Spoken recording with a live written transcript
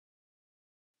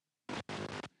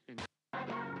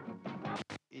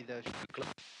إذا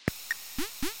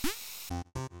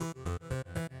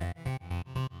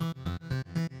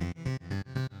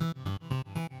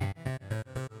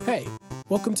Hey,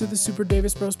 welcome to the Super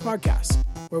Davies Bros podcast,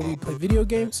 where we play video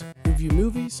games, review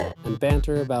movies, and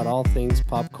banter about all things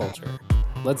pop culture.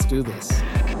 Let's do this.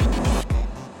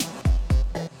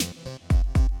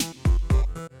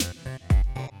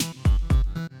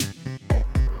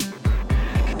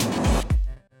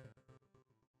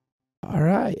 All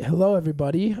right. Hello,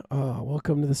 everybody.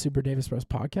 Welcome to the Super Davies Bros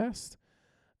podcast.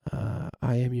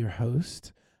 I am your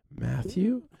host,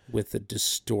 Matthew. With the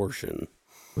distortion.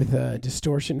 With a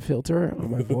distortion filter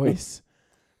on my voice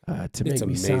to make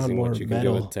me sound more what you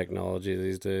metal. can do with technology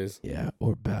these days. Yeah,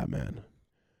 or Batman.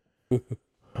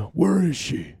 Where is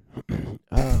she?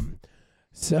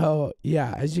 So,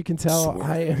 yeah, as you can tell,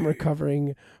 I am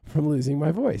recovering from losing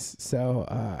my voice. So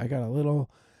I got a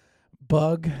little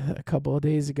bug a couple of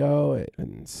days ago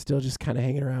and still just kind of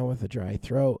hanging around with a dry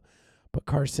throat. But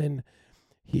Carson,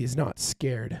 he is not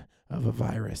scared of a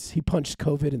virus. He punched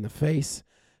COVID in the face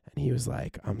and he was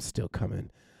like, I'm still coming.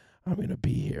 I'm going to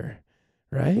be here.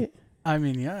 Right? I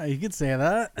mean, yeah, you could say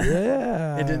that.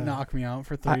 Yeah. It didn't knock me out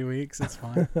for 3 weeks. It's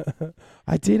fine.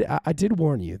 I did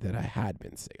warn you that I had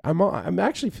been sick. I'm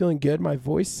actually feeling good. My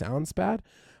voice sounds bad,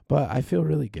 but I feel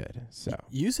really good. So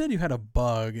you said you had a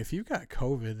bug. If you got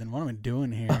COVID, then what am I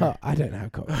doing here? I didn't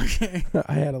have COVID. Okay.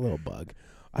 I had a little bug.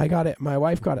 I got it. My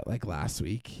wife got it like last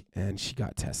week, and she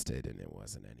got tested, and it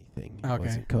wasn't anything. It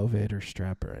wasn't COVID or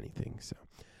strep or anything. So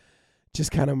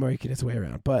just kind of making its way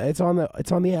around. But it's on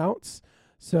the outs.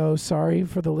 So sorry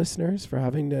for the listeners for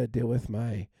having to deal with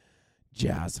my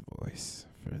jazz voice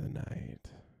for the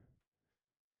night.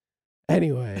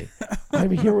 Anyway,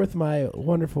 I'm here with my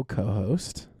wonderful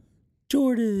co-host,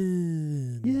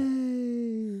 Jordan.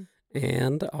 Yay!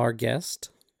 And our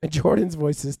guest. And Jordan's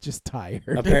voice is just tired.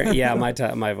 Yeah,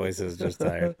 my voice is just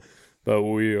tired. But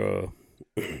we're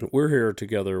here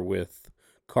together with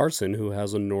Carson, who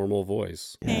has a normal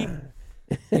voice. Yeah.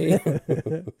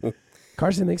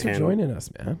 Carson, thanks for joining us,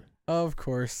 man. Of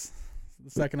course. The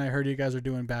second I heard you guys are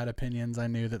doing bad opinions, I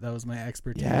knew that was my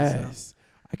expertise. Yes.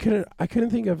 So. I couldn't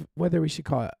think of whether we should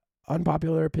call it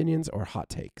unpopular opinions or hot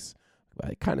takes.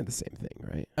 Like, kind of the same thing,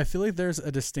 right? I feel like there's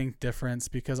a distinct difference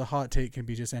because a hot take can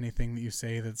be just anything that you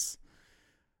say that's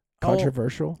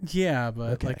controversial. Yeah,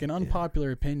 but Okay, like an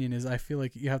unpopular opinion is, I feel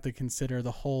like you have to consider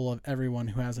the whole of everyone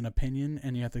who has an opinion,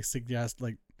 and you have to suggest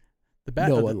like the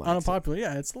bad, unpopular.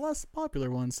 Yeah, it's the less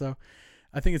popular one. So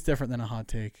I think it's different than a hot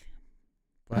take.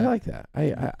 But I like that.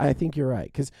 I think you're right,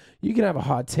 because you can have a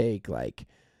hot take like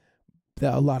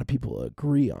that a lot of people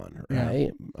agree on,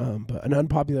 right? Yeah. But an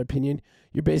unpopular opinion,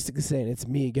 you're basically saying it's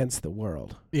me against the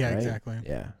world. Yeah, right? exactly.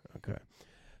 Yeah. Okay.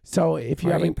 So if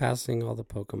you haven't passing all the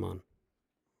Pokemon.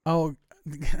 Oh,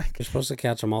 you're supposed to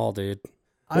catch them all, dude.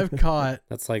 I've caught.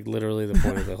 That's like literally the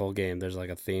point of the whole game. There's like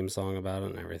a theme song about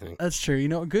it and everything. That's true. You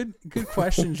know, good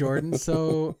question, Jordan.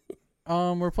 So,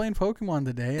 we're playing Pokemon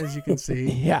today, as you can see.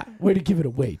 Yeah, way to give it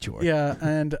away, Jordan. Yeah,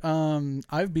 and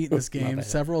I've beaten this game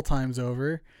several times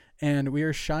over, and we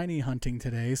are shiny hunting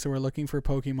today. So we're looking for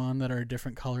Pokemon that are a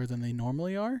different color than they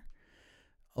normally are.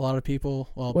 A lot of people.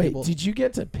 Did you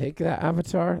get to pick that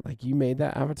avatar? Like, you made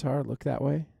that avatar look that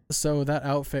way? So that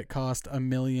outfit cost $1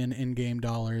 million in-game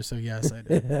dollars. So yes, I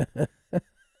did.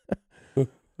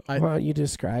 Why don't you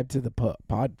describe to the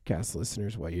podcast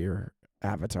listeners what your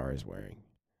avatar is wearing?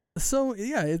 So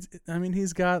yeah,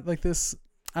 he's got like this.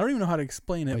 I don't even know how to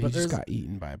explain it. But you just got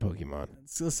eaten by a Pokemon.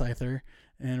 It's a Scyther,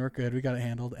 and we're good. We got it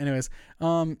handled. Anyways, I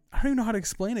don't even know how to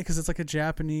explain it because it's like a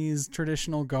Japanese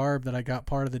traditional garb that I got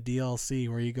part of the DLC,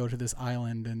 where you go to this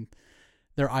island and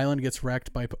their island gets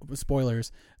wrecked by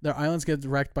spoilers. Their islands get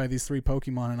wrecked by these 3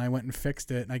 Pokemon, and I went and fixed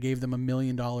it, and I gave them $1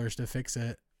 million to fix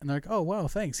it. And they're like, "Oh wow,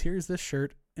 thanks. Here's this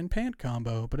shirt and pant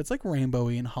combo," but it's like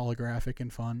rainbowy and holographic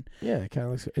and fun. Yeah, it kind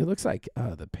of looks. It looks like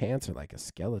the pants are like a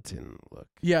skeleton look.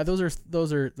 Yeah, those are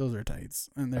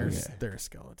tights, and they're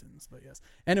skeletons. But yes.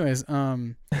 Anyways,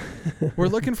 we're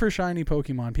looking for shiny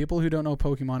Pokemon. People who don't know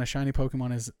Pokemon, a shiny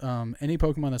Pokemon is any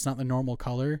Pokemon that's not the normal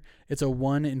color. It's a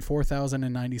 1 in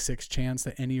 4,096 chance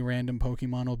that any random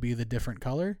Pokemon will be the different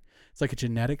color. It's like a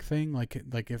genetic thing, like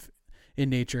if in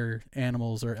nature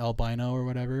animals are albino or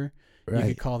whatever. Right. You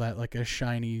could call that like a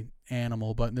shiny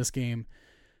animal, but in this game,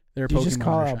 their Pokemon. You just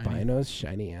call are albinos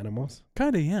shiny animals?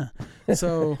 Kind of, yeah.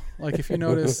 So, like, if you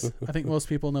notice, I think most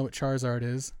people know what Charizard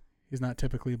is. He's not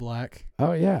typically black.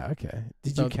 Oh yeah, okay.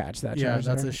 Did you catch that? Yeah, Charizard?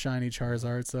 That's a shiny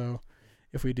Charizard. So,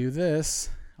 if we do this,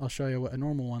 I'll show you what a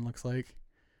normal one looks like.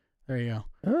 There you go.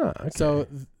 Oh, okay. So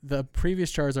the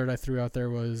previous Charizard I threw out there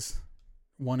was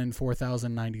 1 in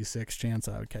 4,096 chance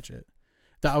I would catch it.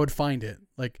 that I would find it.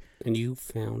 Like, And you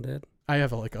found it? I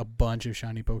have like a bunch of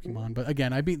shiny Pokemon, but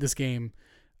again, I beat this game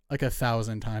like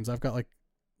 1,000 times. I've got like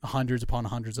hundreds upon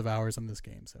hundreds of hours on this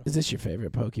game. So Is this your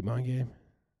favorite Pokemon game?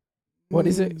 What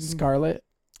is it? Scarlet?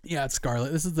 Yeah, it's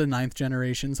Scarlet. This is the 9th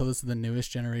generation, so this is the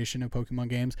newest generation of Pokemon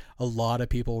games. A lot of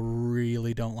people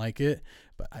really don't like it,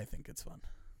 but I think it's fun.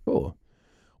 Cool.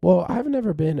 Well, I've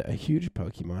never been a huge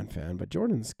Pokemon fan, but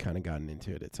Jordan's kind of gotten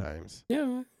into it at times.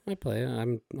 Yeah, I play it.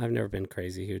 I've never been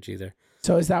crazy huge either.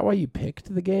 So is that why you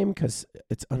picked the game? Because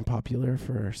it's unpopular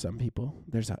for some people.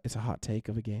 It's a hot take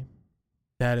of a game.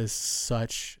 That is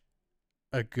such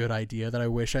a good idea that I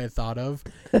wish I had thought of.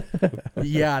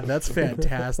 Yeah, that's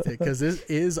fantastic because this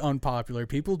is unpopular.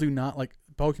 People do not like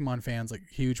Pokemon fans, like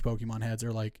huge Pokemon heads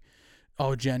are like,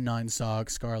 oh, Gen 9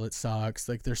 sucks, Scarlet sucks.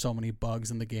 Like there's so many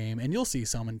bugs in the game, and you'll see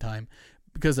some in time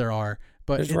because there are.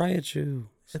 But There's Raichu.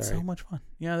 It's so much fun.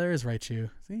 Yeah, there is Raichu.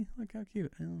 See, look how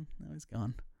cute. Oh, now he's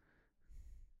gone.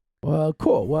 Well,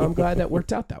 cool. Well, I'm glad that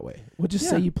worked out that way. We'll just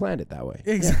say you planned it that way.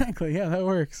 Exactly. Yeah, that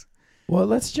works. Well,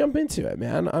 let's jump into it,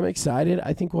 man. I'm excited.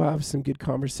 I think we'll have some good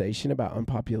conversation about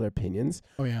unpopular opinions.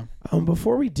 Oh, yeah.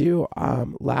 Before we do,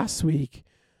 last week,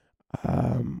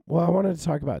 I wanted to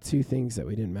talk about two things that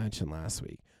we didn't mention last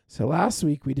week. So last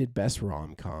week we did best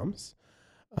rom-coms,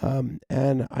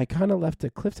 and I kind of left a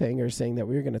cliffhanger saying that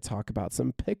we were going to talk about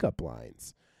some pickup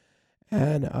lines.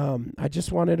 And I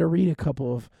just wanted to read a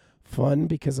couple of fun,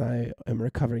 because I am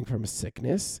recovering from a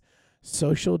sickness,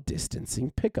 social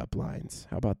distancing pickup lines.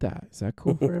 How about that? Is that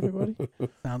cool for everybody?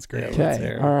 Sounds great.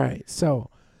 Okay. All right.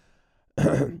 So,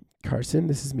 Carson,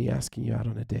 this is me asking you out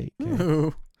on a date. Okay?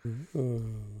 Ooh.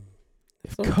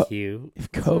 If So cute.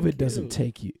 If COVID doesn't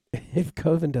take you, if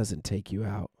COVID doesn't take you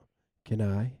out, can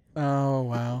I? Oh,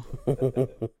 wow.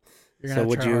 So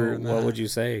what would you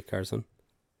say, Carson?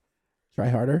 Try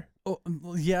harder. Oh,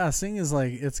 yeah, seeing is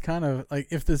like, it's kind of like,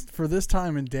 if this for this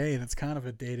time and day, that's kind of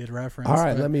a dated reference. All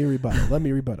right, let me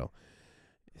rebuttal.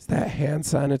 Is that hand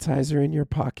sanitizer in your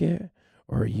pocket,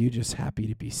 or are you just happy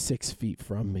to be 6 feet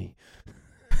from me?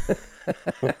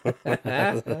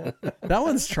 That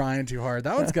one's trying too hard.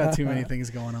 That one's got too many things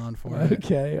going on for it.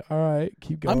 Okay, all right,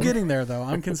 keep going. I'm getting there, though.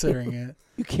 I'm considering it.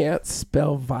 You can't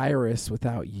spell virus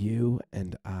without you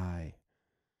and I.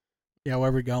 Yeah,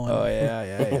 where are we going? Oh,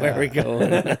 yeah. Where are we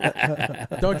going?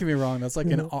 Don't get me wrong. That's like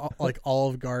an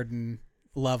Olive Garden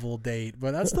level date,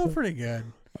 but that's still pretty good.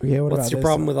 Okay, What's your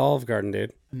problem with Olive Garden,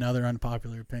 dude? Another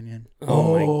unpopular opinion.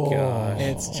 Oh my gosh.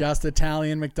 It's just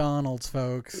Italian McDonald's,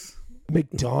 folks.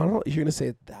 McDonald's? You're going to say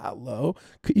it that low?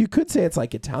 You could say it's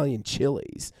like Italian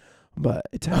Chili's, but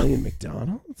Italian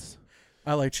McDonald's?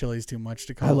 I like Chili's too much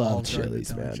to call I love Olive Garden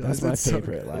Chili's, man. Italian That's my It's so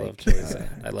favorite. I love Like, Chili's.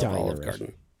 I love Olive diner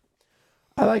Garden.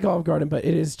 I like Olive Garden, but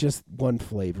it is just one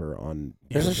flavor on.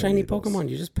 There's a shiny noodles. Pokemon.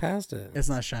 You just passed it. It's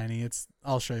not shiny.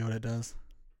 I'll show you what it does.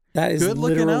 That is Good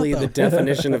looking literally out, the though.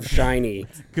 definition of shiny.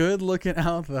 Good looking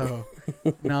out, though.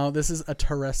 No, this is a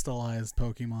terrestrialized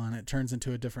Pokemon. It turns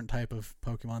into a different type of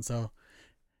Pokemon. So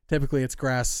typically it's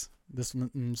grass. This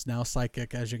one's now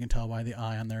psychic, as you can tell by the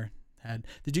eye on their head.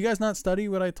 Did you guys not study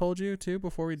what I told you too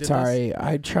before we did this? Sorry,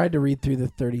 I tried to read through the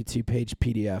 32-page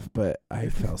PDF, but I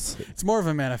fell asleep. It's more of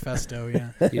a manifesto,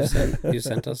 yeah. You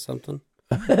sent us something?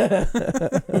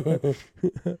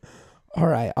 All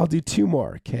right, I'll do two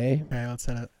more, okay? Okay, let's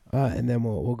hit it. And then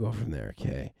we'll go from there,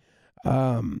 okay?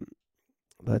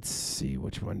 Let's see,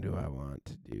 which one do I want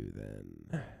to do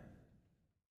then?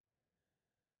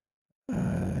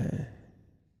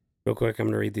 Real quick, I'm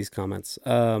going to read these comments.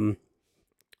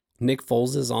 Nick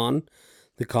Foles is on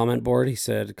the comment board. He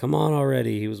said, come on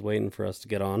already. He was waiting for us to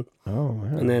get on. Oh,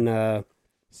 wow. And then...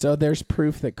 so there's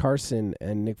proof that Carson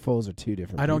and Nick Foles are two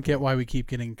different I don't people. get why we keep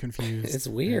getting confused. it's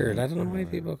weird. I don't know why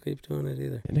people keep doing it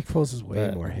either. And Nick Foles is way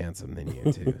more handsome than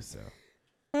you, too. So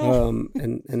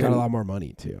And he's got a lot more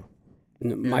money, too.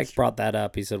 Mike brought that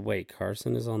up. He said, wait,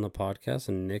 Carson is on the podcast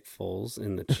and Nick Foles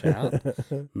in the chat?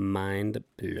 Mind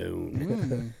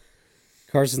blown.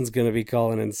 Carson's going to be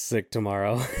calling in sick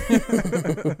tomorrow.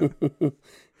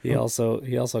 He also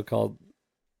called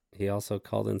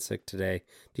in sick today.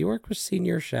 Do you work with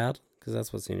Senior Shad? Because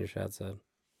that's what Senior Shad said.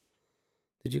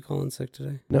 Did you call in sick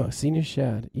today? No, Senior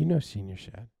Shad. You know Senior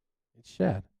Shad. It's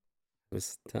Shad. I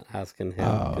was asking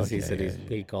him because he said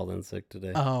he called in sick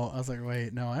today. Oh, I was like,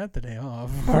 wait, no, I had the day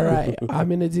off. All right, I'm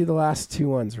going to do the last two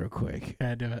ones real quick.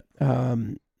 Okay, do it.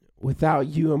 Without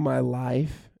you in my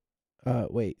life,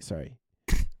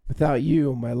 without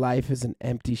you, my life is an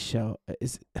empty shell.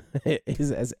 Is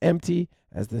as empty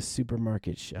as the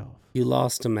supermarket shelf. You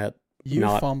lost him at You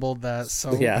fumbled that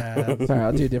so bad. Sorry,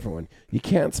 I'll do a different one. You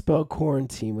can't spell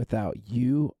quarantine without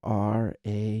URAQT.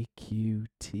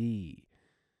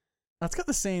 That's got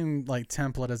the same like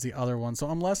template as the other one, so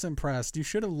I'm less impressed. You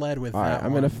should have led with All that right,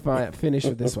 I'm one. going to finish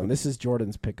with this one. This is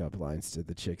Jordan's pickup lines to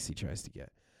the chicks he tries to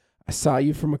get. I saw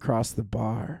you from across the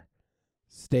bar.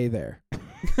 Stay there.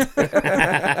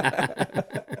 I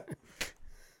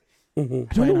don't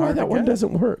know why that one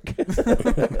doesn't work.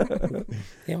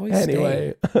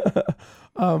 Anyway,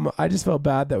 I just felt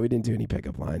bad that we didn't do any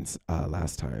pickup lines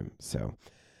last time. So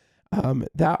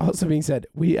that also being said,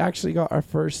 we actually got our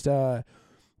first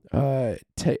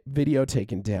video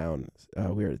taken down.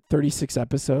 We were at 36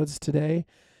 episodes today,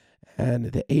 and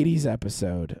the 80s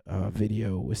episode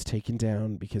video was taken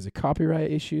down because of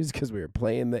copyright issues because we were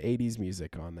playing the 80s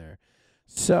music on there.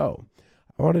 So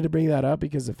I wanted to bring that up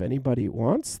because if anybody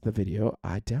wants the video,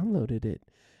 I downloaded it,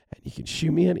 and you can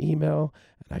shoot me an email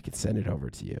and I can send it over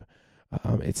to you.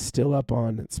 It's still up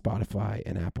on Spotify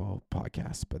and Apple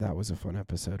Podcasts, but that was a fun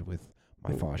episode with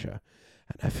my Fasha.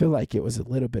 And I feel like it was a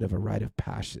little bit of a rite of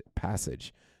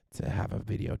passage to have a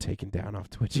video taken down off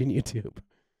Twitch and YouTube.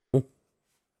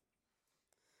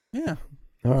 Yeah.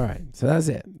 All right. So that's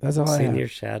it. That's all I have. Senior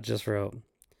Shad just wrote,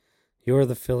 "You are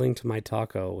the filling to my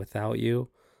taco. Without you,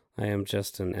 I am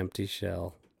just an empty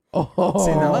shell." Oh,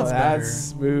 See, now that's better.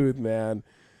 smooth, man.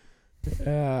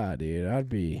 Yeah, dude. I'd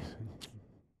be...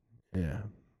 Yeah.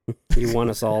 You won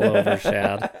us all over,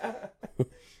 Shad.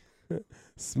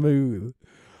 Smooth.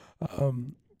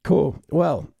 Cool.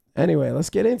 Well, anyway, let's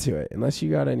get into it. Unless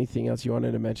you got anything else you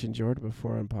wanted to mention, Jordan,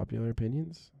 before Unpopular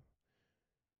Opinions?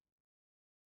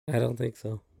 I don't think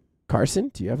so. Carson,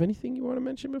 do you have anything you want to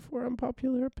mention before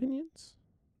Unpopular Opinions?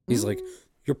 He's like,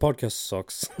 your podcast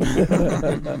sucks.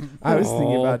 I was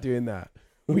thinking about doing that.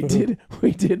 We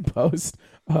did post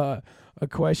a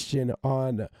question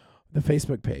on the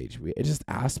Facebook page. We just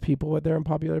asked people what their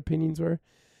unpopular opinions were.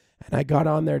 And I got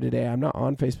on there today. I'm not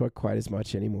on Facebook quite as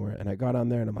much anymore. And I got on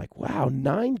there and I'm like, wow,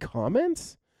 9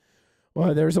 comments?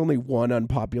 Well, there's only one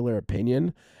unpopular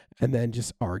opinion and then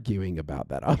just arguing about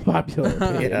that unpopular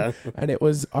opinion. Yeah. And it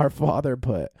was our father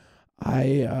put,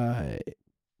 I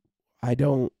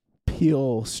don't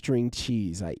peel string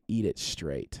cheese. I eat it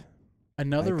straight.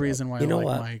 Another Like, reason why you I know like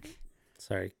what? Mike.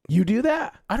 Sorry. You do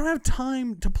that? I don't have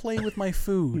time to play with my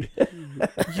food.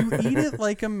 You eat it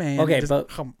like a man. Okay, Just- but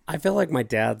I feel like my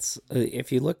dad's,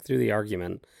 if you look through the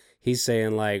argument, he's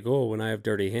saying like, oh, when I have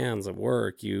dirty hands at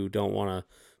work, you don't want to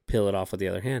peel it off with the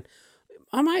other hand.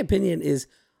 My opinion is,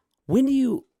 when do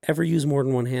you ever use more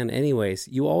than one hand anyways?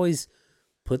 You always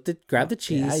grab the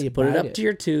cheese, you put it bite up it. to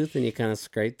your tooth, and you kind of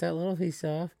scrape that little piece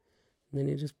off, and then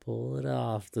you just pull it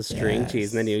off, the string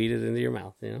cheese, and then you eat it into your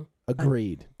mouth, you know?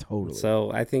 Agreed. Totally.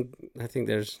 So I think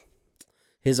there's,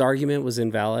 his argument was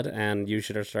invalid, and you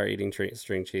should start eating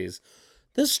string cheese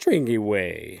the stringy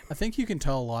way. I think you can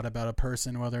tell a lot about a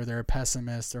person, whether they're a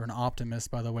pessimist or an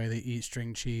optimist, by the way they eat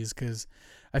string cheese. Because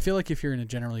I feel like if you're in a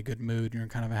generally good mood, you're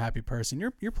kind of a happy person,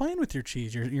 you're playing with your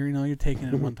cheese. You're taking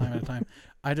it one time at a time.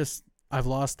 I've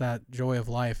lost that joy of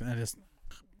life, and I just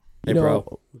Hey, You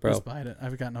bro, just bite it.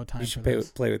 I've got no time you for should this.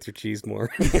 play with your cheese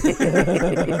more.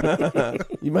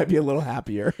 You might be a little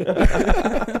happier.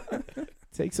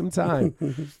 Take some time.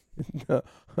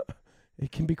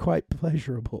 It can be quite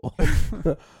pleasurable.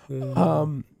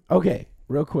 Okay,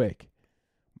 real quick.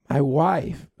 My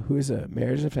wife, who is a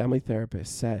marriage and family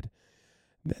therapist, said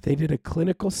that they did a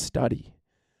clinical study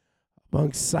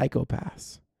amongst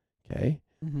psychopaths. Okay?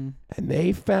 Mm-hmm. And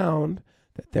they found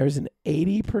that there's an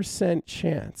 80%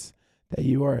 chance that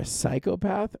you are a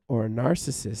psychopath or a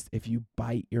narcissist if you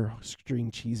bite your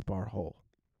string cheese bar whole.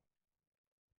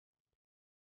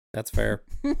 That's fair.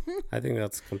 I think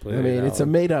that's completely I mean, valid. it's a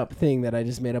made up thing that I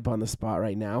just made up on the spot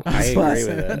right now. I But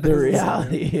agree with it. The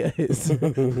reality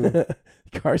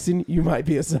is, Carson, you might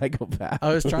be a psychopath.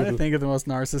 I was trying to think of the most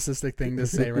narcissistic thing to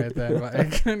say right there, but I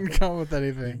couldn't come up with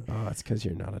anything. Oh, it's because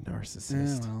you're not a Yeah,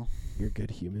 narcissist. well. You're a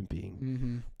good human being.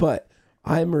 Mm-hmm. But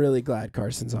I'm really glad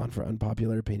Carson's on for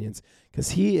Unpopular Opinions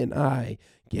because he and I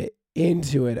get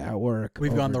into it at work.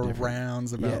 We've gone the over different-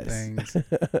 rounds about Yes. things.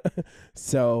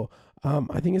 So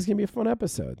I think it's going to be a fun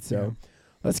episode. So Yeah.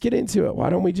 let's get into it. Why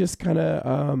don't we just kind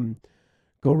of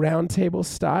go round table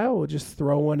style? We'll just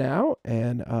throw one out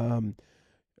and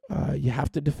you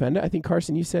have to defend it. I think,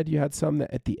 Carson, you said you had some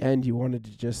that at the end you wanted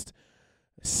to just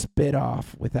spit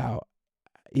off without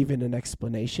even an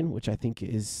explanation, which I think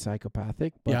is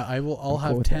psychopathic. But Yeah, I'll I'm cool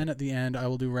have with 10 at the end. I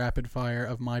will do rapid fire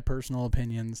of my personal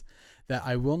opinions. that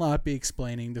I will not be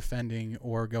explaining, defending,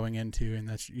 or going into, and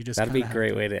that's you just. That'd be a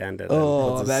great way to end it.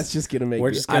 Oh, that's just gonna make.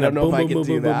 We're me, just I don't know boom, if I boom, can boom,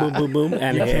 do boom, that. boom, boom, boom, boom,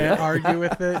 and You hit can't it. argue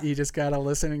with it. You just gotta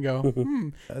listen and go.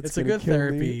 It's a good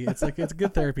therapy. It's a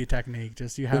good therapy technique.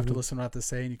 Just you have to listen to what I have to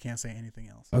say, and you can't say anything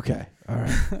else. Okay, all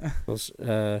right.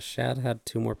 Well, Shad had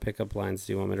 2 more pickup lines.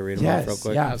 Do you want me to read them off real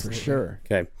quick? Yeah, for sure.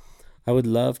 Okay. I would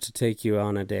love to take you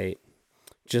on a date,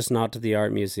 just not to the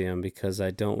art museum because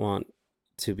I don't want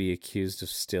to be accused of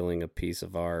stealing a piece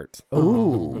of art.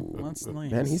 Oh, that's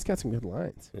nice. Man, he's got some good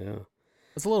lines. Yeah.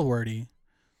 It's a little wordy.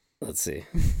 Let's see.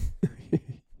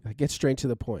 I get straight to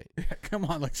the point. Come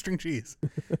on, like string cheese.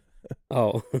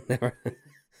 Oh, never.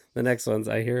 The next one's,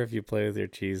 I hear if you play with your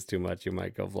cheese too much, you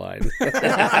might go blind.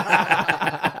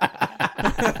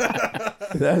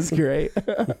 That's great.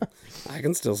 I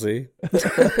can still see.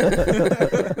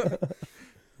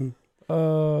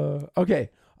 Okay.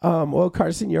 Well,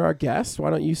 Carson, you're our guest. Why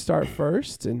don't you start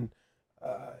first, and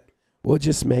we'll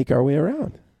just make our way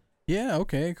around. Yeah,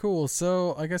 okay, cool.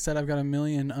 So, like I said, I've got a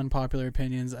million unpopular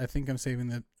opinions. I think I'm saving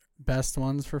the best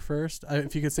ones for first,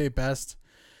 if you could say best.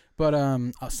 But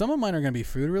some of mine are going to be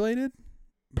food related.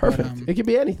 Perfect. But, it could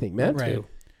be anything, man. Right.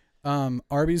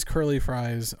 Arby's curly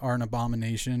fries are an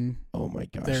abomination. Oh my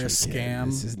gosh. They're a again, scam.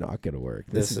 This is not going to work.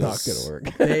 This is not going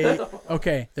to work.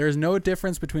 Okay, there's no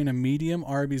difference between a medium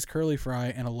Arby's curly fry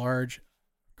and a large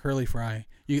curly fry.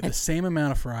 You get the same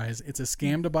amount of fries. It's a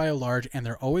scam to buy a large, and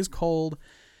they're always cold,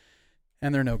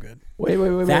 and they're no good. Wait.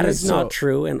 That is not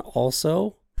true. And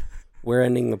also, we're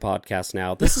ending the podcast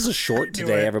now. This is a short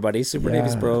today, everybody. Super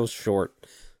Davies Bros short.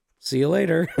 See you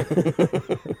later.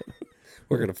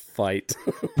 We're going to fight.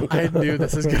 I knew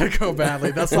this is going to go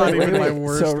badly. That's not even my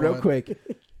worst So real one. quick,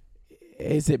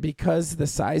 is it because the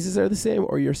sizes are the same,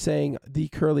 or you're saying the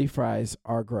curly fries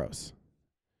are gross?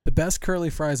 The best curly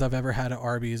fries I've ever had at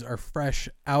Arby's are fresh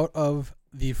out of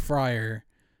the fryer,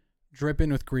 dripping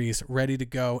with grease, ready to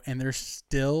go, and they're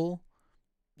still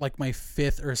like my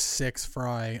 5th or 6th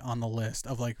fry on the list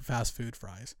of like fast food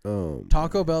fries.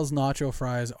 Taco Bell's nacho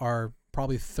fries are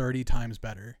probably 30 times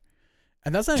better.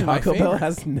 And that's not even my Taco favorite. Bell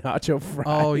has nacho fries.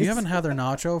 Oh, you haven't had their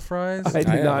nacho fries? I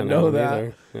did not know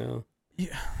that. Yeah.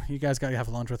 You guys got to have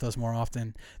lunch with us more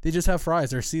often. They just have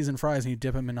fries. They're seasoned fries, and you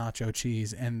dip them in nacho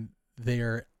cheese, and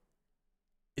they're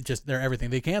everything.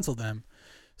 They canceled them.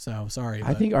 So, sorry.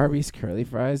 I think Arby's curly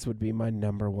fries would be my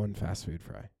number 1 fast food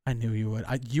fry. I knew you would.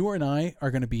 You and I are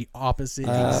going to be opposite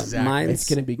exactly. It's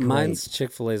going to be great. Mine's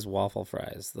Chick-fil-A's waffle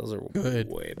fries. Those are good.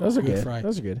 Way better. Those are good. Fry.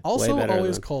 Those are good. Also, Way better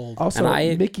always than- cold. Also,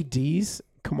 And Mickey D's.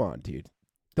 Come on, dude.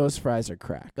 Those fries are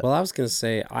cracked. Well, I was going to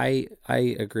say, I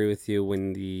agree with you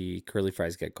when the curly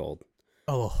fries get cold.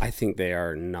 Oh, I think they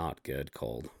are not good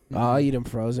cold. I'll eat them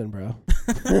frozen, bro.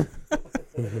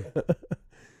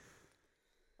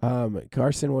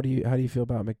 Carson, how do you feel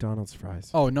about McDonald's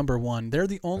fries? Oh, number 1. They're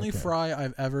the only fry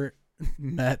I've ever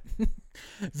met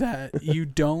that you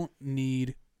don't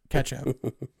need ketchup.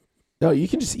 No, you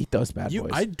can just eat those bad boys.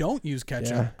 I don't use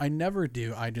ketchup. Yeah. I never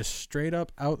do. I just straight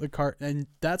up out the cart, and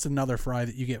that's another fry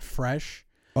that you get fresh.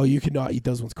 Oh, you cannot eat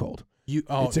those ones cold.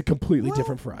 It's a completely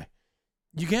different fry.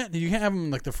 You can't have them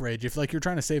in like the fridge if like you're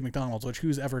trying to save McDonald's, which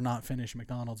who's ever not finished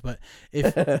McDonald's. But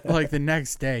if like the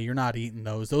next day you're not eating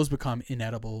those become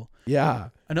inedible. Yeah.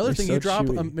 Another thing, so you drop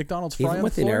chewy. a McDonald's fry Even on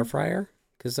with the an floor. air fryer?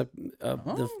 Because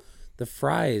the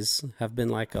fries have been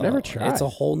like Never tried. It's a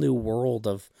whole new world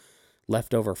of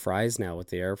leftover fries now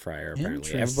with the air fryer.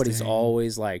 Apparently, everybody's Interesting.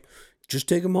 always like, just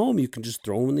take them home. You can just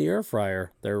throw them in the air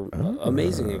fryer. They're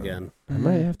amazing again. I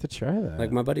might have to try that.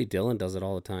 Like my buddy Dylan does it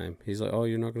all the time. He's like, "Oh,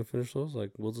 you're not gonna finish those?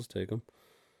 Like, we'll just take them."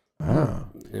 Oh.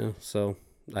 Yeah. So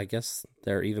I guess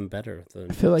they're even better.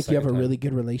 I feel like you have a really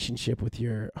good relationship with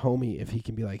your homie if he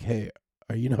can be like, "Hey,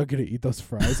 are you not going to eat those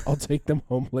fries? I'll take them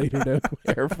home later to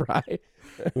air fry."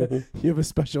 You have a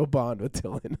special bond with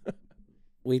Dylan.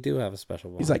 We do have a special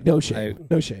one. He's like, "No shame.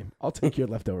 No shame. I'll take your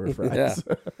leftover fries."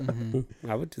 Yeah. Mm-hmm.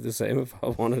 I would do the same if I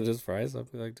wanted his fries.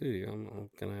 I'd be like, "Dude,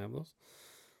 can I have those?"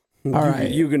 All right.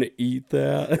 You gonna eat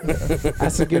that?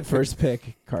 That's a good first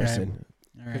pick, Carson,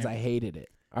 All because right. I hated it.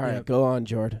 All right, Yep. go on,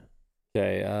 Jord.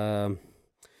 Okay. I'm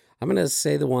gonna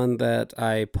say the one that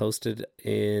I posted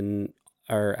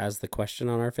as the question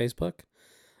on our Facebook.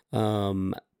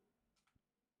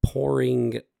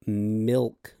 Pouring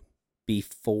milk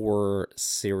before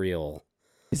cereal.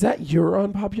 Is that your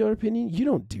unpopular opinion? You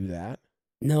don't do that.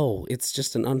 No, it's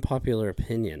just an unpopular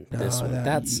opinion. This one.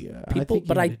 That's I people, think you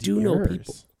but I need to do know yours.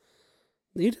 people.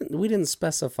 We didn't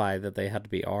specify that they had to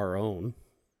be our own.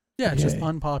 Yeah, it's just Okay.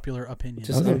 unpopular opinions.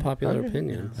 Just Okay. unpopular Okay.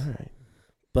 opinions. All right.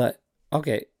 But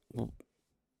okay.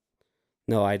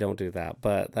 No, I don't do that.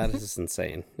 But that is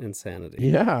insanity.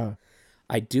 Yeah.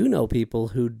 I do know people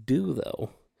who do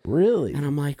though. Really? And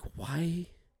I'm like, why?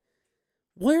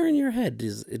 Where in your head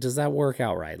does that work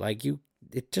out right? Like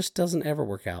it just doesn't ever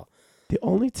work out. The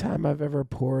only time I've ever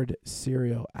poured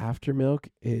cereal after milk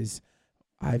is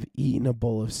I've eaten a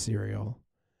bowl of cereal.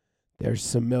 There's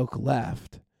some milk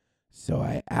left, so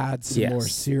I add some more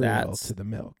cereal to the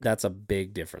milk. That's a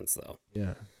big difference, though.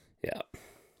 Yeah. Yeah.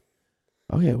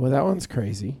 Okay, well, that one's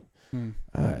crazy. And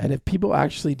if people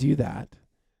actually do that,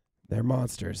 they're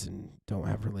monsters and don't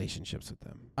have relationships with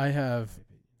them. I have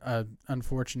an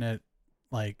unfortunate,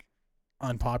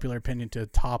 unpopular opinion to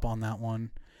top on that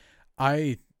one.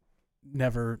 I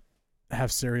never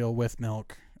have cereal with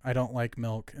milk. I don't like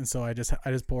milk, and so I just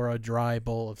pour a dry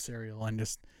bowl of cereal and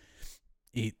just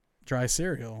eat dry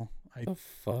cereal. The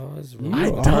fuzz. I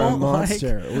don't like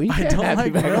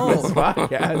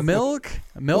milk.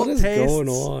 Milk what is tastes going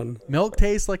on? Milk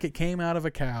tastes like it came out of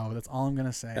a cow. That's all I'm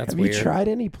gonna say. That's Have weird. you tried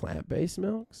any plant-based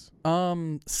milks?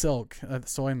 Silk,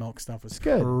 soy milk stuff was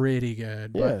good. Pretty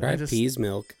good. Yeah. But Tried peas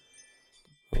milk.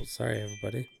 Oh, sorry,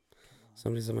 everybody.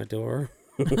 Somebody's at my door.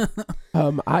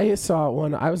 I saw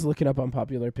one. I was looking up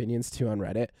unpopular opinions too on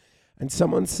Reddit, and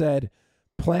someone said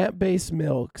plant-based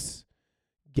milks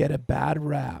get a bad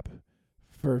rap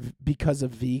because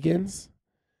of vegans,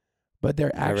 but they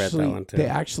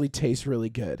actually taste really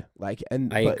good. But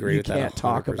agree you with that can't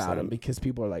talk about 100%. them because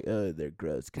people are like, oh, they're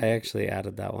gross. I actually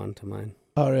added that one to mine.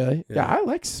 Oh, really? Yeah. I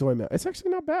like soy milk. It's actually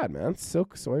not bad, man.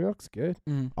 Silk soy milk's good.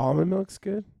 Mm. Almond milk's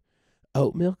good.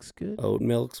 Oat milk's good. Oat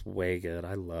milk's way good.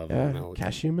 I love oat milk.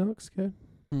 Cashew milk's good.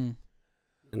 Mm.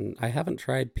 And I haven't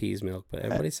tried peas milk, but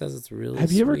everybody says it's really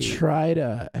Have you sweet.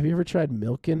 ever tried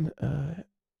milking an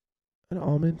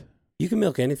almond? You can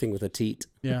milk anything with a teat.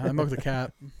 Yeah, I milk the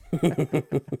cat.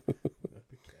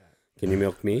 Can you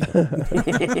milk me?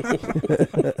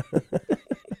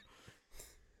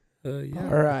 Yeah.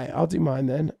 All right, I'll do mine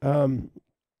then.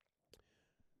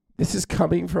 This is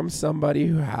coming from somebody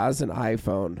who has an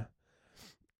iPhone.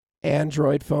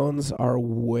 Android phones are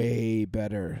way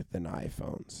better than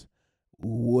iPhones.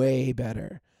 Way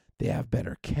better. They have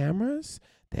better cameras.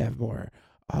 They have more.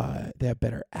 They have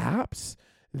better apps.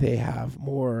 They have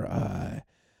more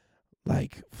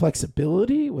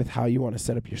flexibility with how you want to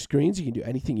set up your screens. You can do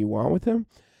anything you want with them.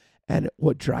 And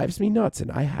what drives me nuts,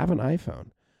 and I have an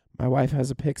iPhone, my wife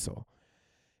has a Pixel,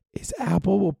 is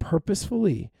Apple will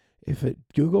purposefully, if a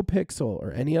Google Pixel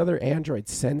or any other Android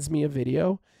sends me a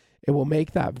video, it will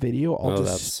make that video all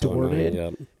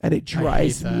distorted, and it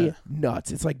drives me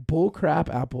nuts. It's like bull crap,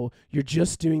 Apple. You're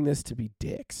just doing this to be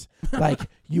dicks. Like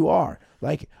you are.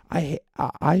 Like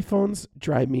iPhones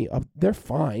drive me up. They're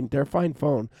fine. They're a fine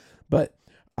phone, but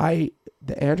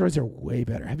the Androids are way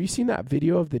better. Have you seen that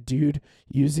video of the dude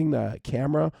using the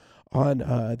camera on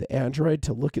the Android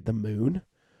to look at the moon?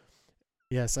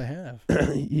 Yes, I have.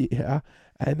 Yeah,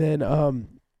 and then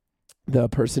the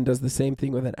person does the same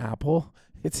thing with an Apple.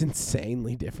 It's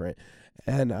insanely different,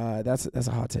 and that's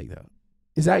a hot take though.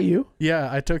 Is that you? Yeah,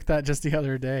 I took that just the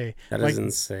other day. That is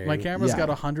insane. My camera's got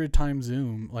 100 times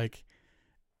zoom.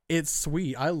 It's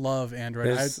sweet. I love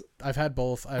Android. I've had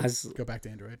both. I go back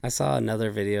to Android. I saw another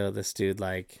video of this dude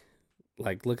like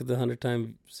look at the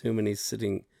 100-time zoom, and he's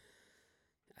sitting.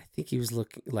 I think he was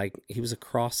looking like he was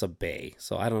across a bay.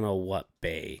 So I don't know what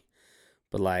bay,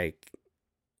 but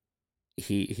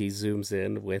he zooms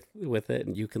in with it,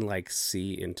 and you can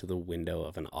see into the window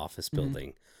of an office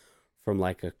building from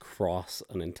across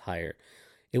an entire.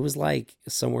 It was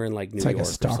somewhere in New York or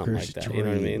something like that. Dream. You know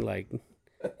what I mean?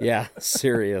 Yeah,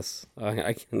 serious.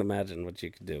 I can't imagine what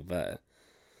you could do, but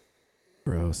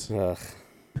gross.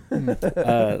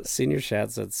 Senior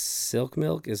Shad said silk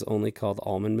milk is only called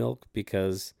almond milk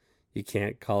because you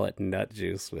can't call it nut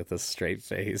juice with a straight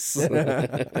face.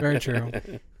 Very true.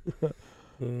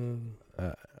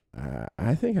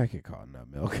 I think I could call it nut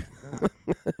milk.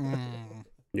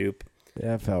 Nope.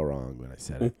 Yeah, I felt wrong when I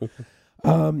said it.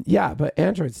 Yeah, but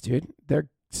Androids, dude, they're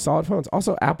solid phones.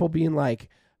 Also, Apple being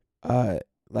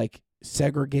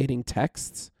segregating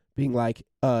texts, being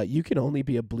you can only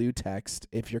be a blue text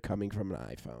if you're coming from an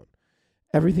iPhone.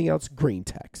 Everything else, green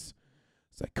text.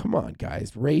 It's come on,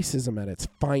 guys. Racism at its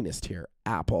finest here,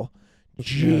 Apple.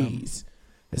 Jeez.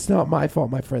 It's not my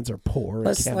fault my friends are poor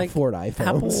and can't afford iPhones.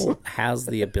 Apple has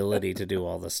the ability to do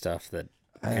all the stuff that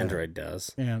Android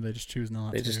does. Yeah, they just choose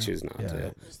not to. They just choose not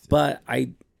to. But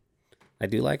I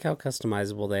do like how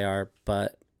customizable they are,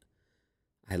 but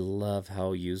I love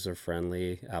how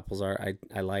user-friendly Apple's are.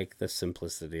 I like the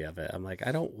simplicity of it. I'm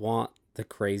I don't want the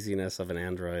craziness of an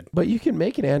Android. But you can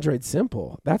make an Android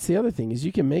simple. That's the other thing, is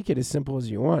you can make it as simple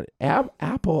as you want.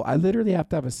 Apple, I literally have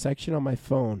to have a section on my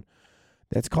phone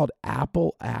that's called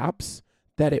Apple Apps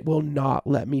that it will not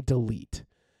let me delete.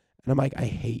 And I'm like, I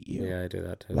hate you. Yeah, I do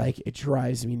that too. Like, it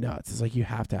drives me nuts. It's like, you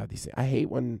have to have these things. I hate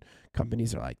when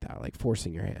companies are like that, like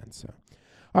forcing your hand. So,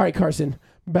 all right, Carson,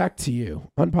 back to you.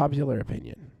 Unpopular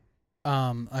opinion.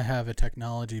 I have a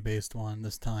technology-based one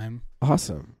this time.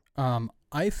 Awesome.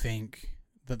 I think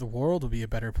that the world would be a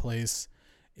better place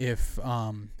if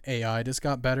AI just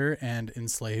got better and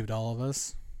enslaved all of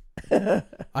us.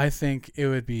 I think it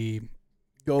would be...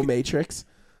 Go Matrix.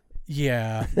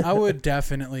 Yeah, I would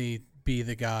definitely be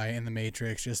the guy in the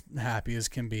Matrix, just happy as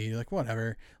can be. Like,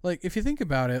 whatever. Like, if you think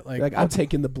about it, like I'm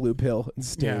taking the blue pill and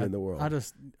staying in the world.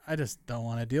 I just don't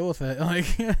want to deal with it.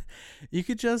 Like, you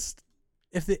could just...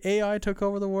 If the AI took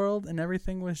over the world and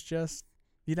everything was just,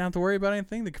 you don't have to worry about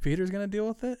anything, the computer's going to deal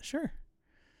with it, sure.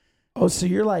 Oh, so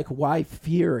you're like, why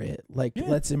fear it? Like,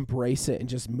 let's embrace it and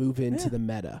just move into the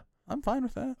meta. I'm fine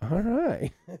with that. All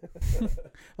right.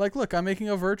 Like, look, I'm making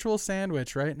a virtual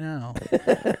sandwich right now.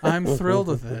 I'm thrilled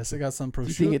with this. I got some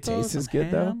prosciutto. Do you think it tastes as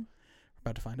good, though?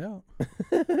 We're about to find out.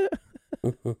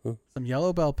 Some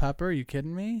yellow bell pepper. Are you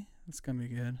kidding me? It's going to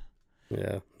be good.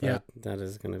 Yeah, that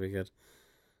is going to be good.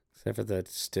 Except for the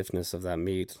stiffness of that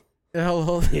meat.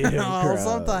 Well,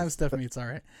 sometimes stiff meat's all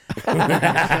right.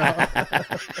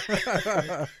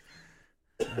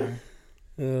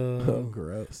 Oh,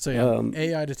 gross. So yeah,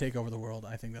 AI to take over the world.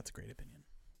 I think that's a great opinion.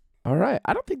 All right.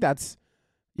 I don't think that's...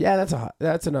 Yeah,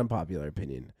 that's an unpopular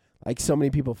opinion. Like, so many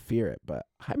people fear it, but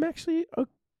I'm actually...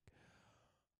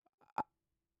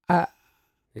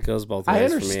 It goes both ways I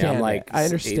for understand me. I'm like, I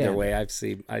understand either way, I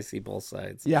see both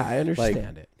sides. Yeah, I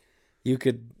understand it.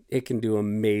 It can do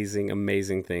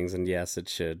amazing things, and yes, it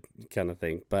should, kind of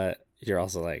thing. But you're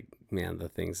also like, man, the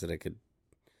things that it could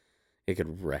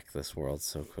wreck this world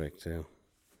so quick too.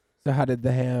 So how did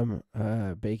the ham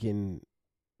bacon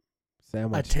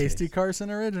sandwich A tasty taste? Carson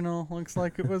original. Looks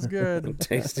like it was good.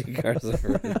 Tasty Carson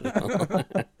original.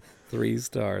 3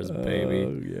 stars, baby.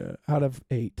 Oh yeah, out of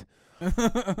 8. Look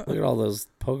at all those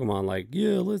Pokemon. Like,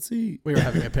 yeah, let's eat. We were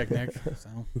having a picnic.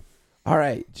 So. All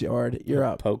right, Jord, you're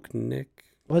up. Poke Nick.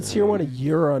 Let's hear one of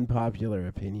your unpopular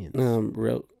opinions.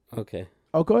 Okay.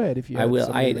 Oh, go ahead if you. I will.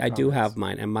 something in the I do comments. have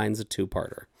mine, and mine's a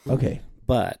 2-parter. Okay.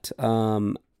 But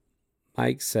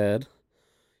Mike said,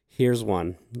 "Here's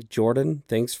one. Jordan,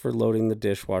 thanks for loading the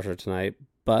dishwasher tonight,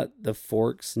 but the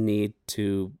forks need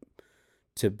to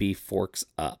be forks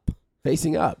up."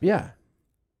 Facing up, yeah.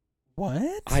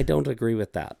 What? I don't agree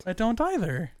with that. I don't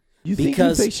either. You think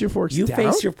you face your forks down? You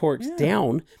face your forks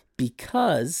down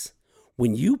because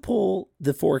when you pull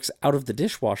the forks out of the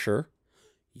dishwasher,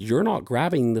 you're not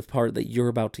grabbing the part that you're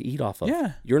about to eat off of.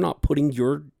 Yeah. You're not putting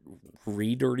your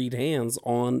re-dirtied hands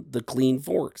on the clean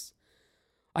forks.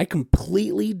 I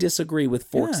completely disagree with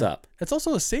forks up. It's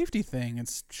also a safety thing.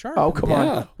 It's sharp. Oh, come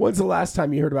on. When's the last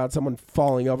time you heard about someone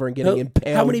falling over and getting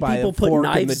impaled by a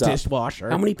fork in the dishwasher?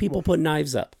 How many people put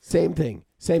knives up? Same thing.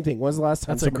 When's the last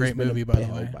time That's a great movie, by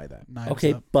the way. By that? Knives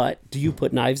Okay, Up. but do you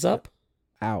put knives up?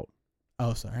 Out.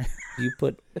 Oh, sorry. You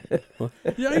put...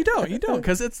 Yeah, you don't. You don't,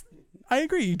 because it's... I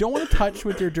agree. You don't want to touch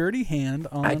with your dirty hand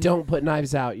on... I don't put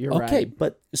knives out. You're right. Okay,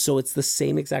 but so it's the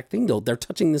same exact thing, though. They're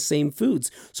touching the same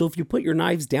foods. So if you put your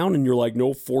knives down and you're like,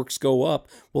 no, forks go up,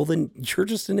 well, then you're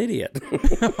just an idiot.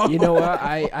 You know what?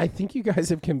 I think you guys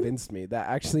have convinced me. That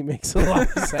actually makes a lot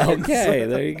of sense. Okay,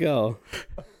 there you go.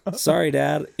 Sorry,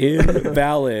 Dad.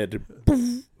 Invalid.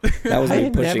 That was me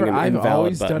pushing an I've invalid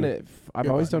always button. done it. I've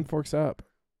always done forks up.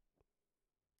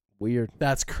 Weird.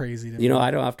 That's crazy to me. You know,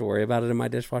 I don't have to worry about it in my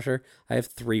dishwasher. I have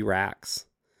 3 racks.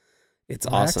 It's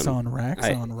racks awesome. on racks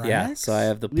on racks? Yeah, so I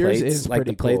have the Yours plates, is like the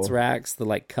pretty plates cool. racks, the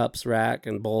like cups rack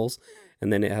and bowls,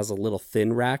 and then it has a little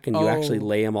thin rack, and you actually Oh.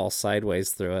 lay them all sideways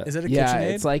through it. Is it a Yeah,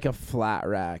 KitchenAid? it's like a flat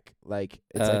rack. Like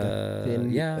it's like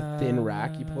a thin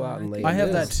rack you pull out and lay. I it have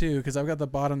in. that too, because I've got the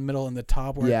bottom, middle, and the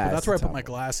top. But Yeah, that's it's where I the put my top.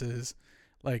 glasses.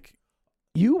 Like,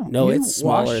 No, you it's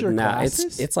wash smaller your than that.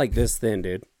 glasses? It's like this thin,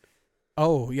 dude.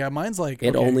 oh yeah, mine's like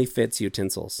It okay, only fits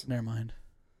utensils. Never mind.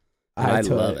 I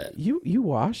totally- love it. You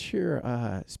wash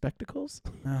your spectacles?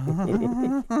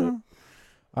 Uh-huh.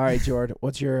 All right, Jord.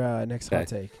 What's your next hot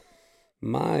take?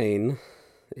 Mine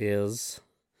is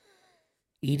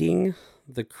eating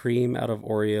the cream out of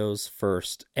Oreos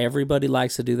first. Everybody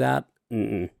likes to do that.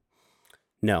 Mm-mm.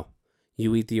 No.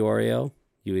 You eat the Oreo.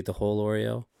 You eat the whole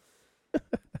Oreo.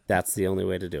 That's the only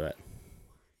way to do it.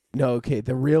 No, okay.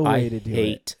 The real way to do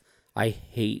it. I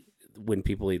hate when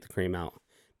people eat the cream out.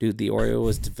 Dude, the Oreo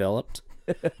was developed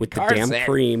with the Carson. damn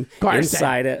cream Carson.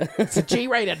 inside it. It's a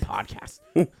G-rated podcast.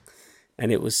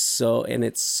 And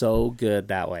it's so good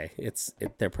that way.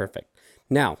 They're perfect.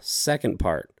 Now, second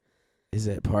part. Is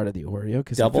it part of the Oreo?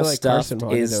 Because Double I feel like stuffed Carson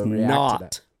wanted is to react to not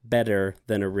that. better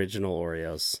than original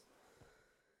Oreos.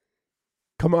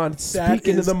 Come on, speak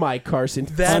into the mic, Carson.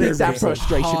 That is that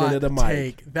frustration into the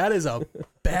mic. Take. That is a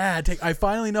bad take. I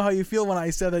finally know how you feel when I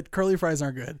said that curly fries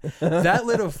aren't good. That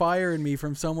lit a fire in me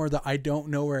from somewhere that I don't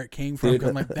know where it came from. Dude,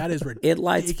 I'm like, that is ridiculous. It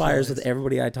lights fires with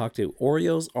everybody I talk to.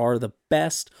 Oreos are the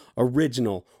best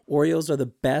original. Oreos are the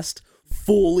best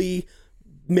fully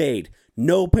made.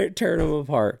 No tearing them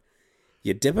apart.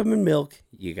 You dip them in milk.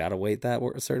 You got to wait that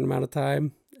a certain amount of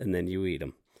time, and then you eat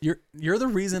them. You're the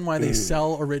reason why they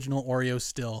sell original Oreos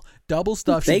still. Double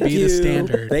stuff should be the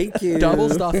standard. Thank you. Double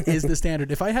stuff is the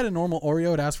standard. If I had a normal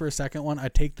Oreo, I'd ask for a second one.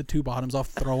 I'd take the two bottoms off,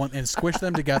 throw them, and squish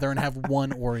them together and have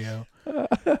one Oreo.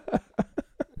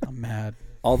 I'm mad.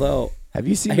 Although, have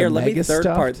you seen here? the Let me mega third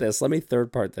stuffed? part this. Let me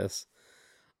third part this.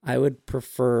 I would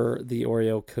prefer the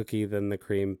Oreo cookie than the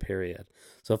cream. Period.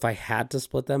 So if I had to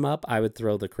split them up, I would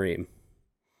throw the cream.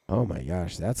 Oh my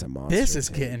gosh, that's a monster. This is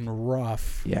take. getting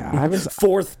rough. Yeah, I was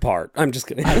Fourth part. I'm just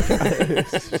kidding. If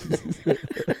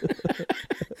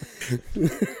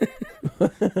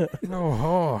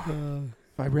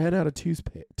I ran out of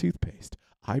toothpaste,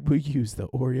 I would use the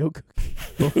Oreo cookie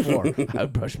before I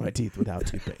would brush my teeth without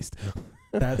toothpaste.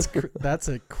 That's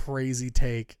a crazy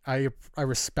take. I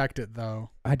respect it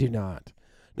though. I do not.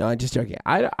 No, I'm just joking.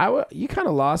 You kind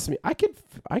of lost me. I can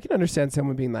understand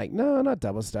someone being like, no, not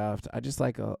double stuffed. I just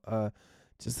like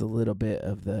just a little bit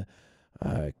of the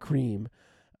cream.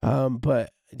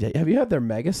 But have you had their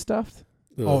mega stuffed?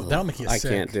 Oh, that'll make you sick. I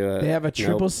can't do it. They have a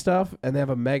triple stuff and they have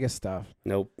a mega stuff.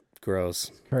 Nope. Gross.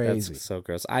 Crazy. That's so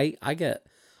gross. I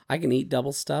can eat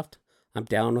double stuffed. I'm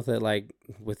down with it, like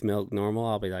with milk normal.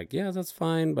 I'll be like, yeah, that's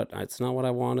fine, but it's not what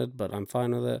I wanted, but I'm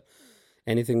fine with it.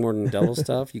 Anything more than double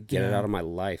stuff, you get it out of my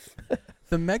life.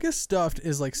 The mega stuffed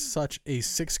is like such a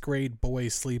 6th grade boy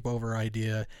sleepover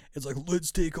idea. It's like,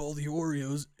 let's take all the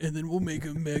Oreos and then we'll make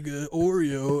a mega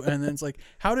Oreo. And then it's like,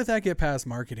 how did that get past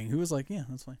marketing? Who was like, yeah,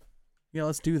 that's fine. Yeah,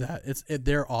 let's do that.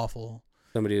 They're awful.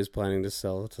 Somebody who's planning to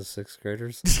sell it to 6th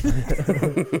graders.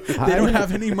 They don't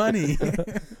have any money.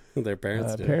 Their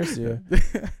parents do. Parents do.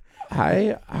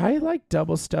 I like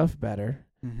double stuff better.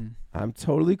 Mm-hmm. I'm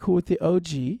totally cool with the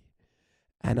OG.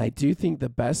 And I do think the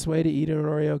best way to eat an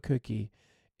Oreo cookie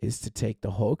is to take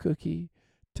the whole cookie,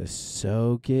 to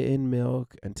soak it in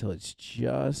milk until it's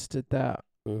just at that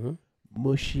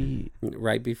mushy.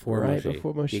 Right before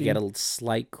mushy. You get a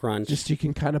slight crunch. Just you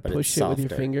can kind of push it with your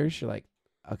softer. fingers. You're like,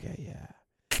 okay,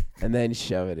 yeah. And then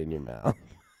shove it in your mouth.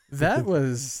 That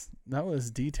was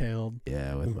detailed.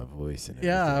 Yeah, with my voice and everything.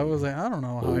 Yeah, I was like, I don't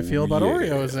know how I feel about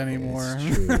Oreos anymore.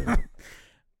 It's true.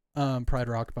 Pride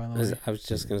Rock, by the way. I was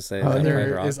just gonna say.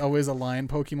 There is always a lion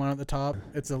Pokemon at the top.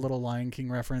 It's a little Lion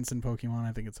King reference in Pokemon.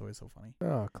 I think it's always so funny.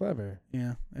 Oh, clever.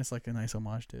 Yeah, it's like a nice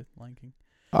homage to Lion King.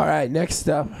 All right, next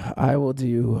up, I will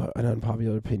do an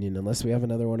unpopular opinion, unless we have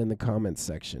another one in the comments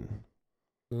section.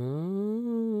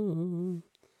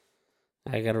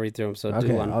 I gotta read through them. So okay,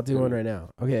 do one. I'll do one right now.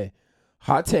 Okay,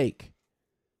 hot take: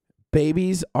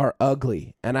 babies are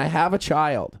ugly, and I have a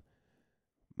child.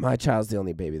 My child's the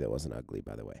only baby that wasn't ugly,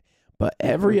 by the way. But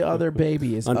every other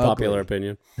baby is unpopular ugly.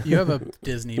 opinion. You have a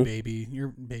Disney baby. Your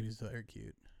baby's very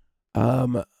cute.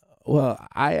 Well,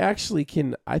 I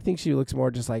think she looks more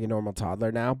just like a normal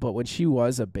toddler now. But when she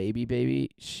was a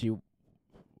baby,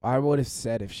 I would have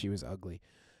said if she was ugly,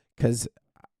 because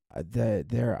I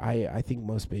think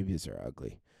most babies are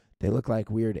ugly. They look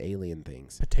like weird alien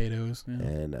things. Potatoes. Yeah.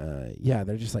 And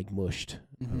they're just like mushed.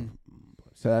 Mm-hmm.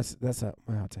 So that's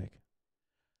my hot take.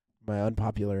 My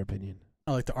unpopular opinion.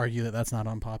 I like to argue that that's not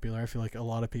unpopular. I feel like a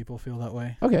lot of people feel that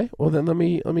way. Okay, well then let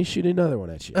me shoot another one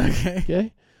at you.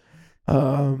 Okay.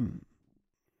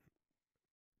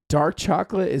 Dark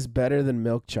chocolate is better than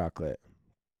milk chocolate.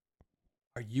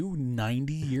 Are you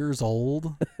 90 years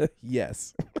old?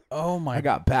 Yes. Oh my! I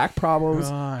got back problems.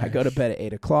 Gosh. I go to bed at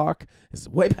 8:00. This is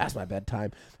way past my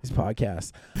bedtime. This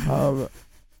podcast.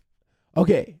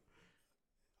 Okay.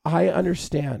 I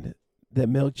understand that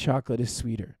milk chocolate is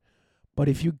sweeter. But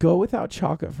if you go without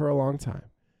chocolate for a long time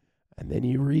and then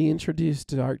you reintroduce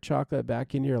dark chocolate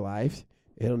back in your life,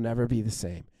 it'll never be the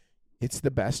same. It's the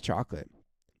best chocolate.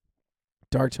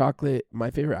 Dark chocolate,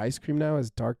 my favorite ice cream now is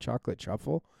dark chocolate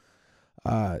truffle.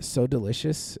 So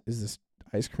Delicious is this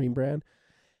ice cream brand.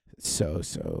 So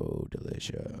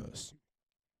delicious.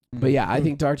 But yeah, I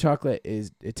think dark chocolate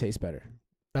it tastes better.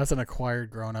 That's an acquired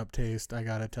grown-up taste, I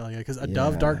gotta tell you. Because a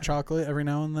Dove dark chocolate every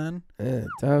now and then.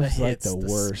 Dove's like the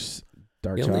worst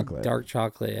dark chocolate. Dark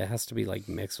chocolate, it has to be like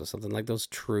mixed with something like those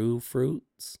True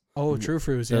Fruits. Oh, True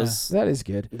Fruits, that is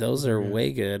good. Those are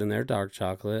way good, and they're dark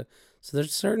chocolate. So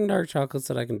there's certain dark chocolates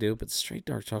that I can do, but straight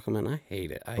dark chocolate, man, I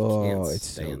hate it. I can't it's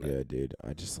stand so good, dude.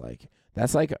 I just like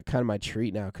that's like kind of my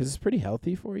treat now because it's pretty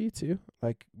healthy for you too.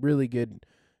 Like really good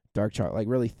dark chocolate, like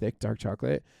really thick dark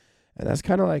chocolate. And that's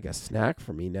kind of like a snack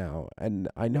for me now. And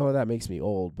I know that makes me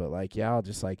old, but like, yeah, I'll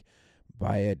just like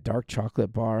buy a dark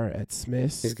chocolate bar at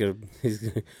Smith's. He's gonna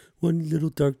one little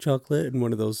dark chocolate and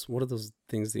one of those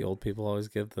things the old people always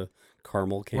give, the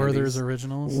caramel candies. Werther's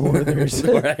Originals. Werther's.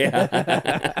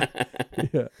 Yeah.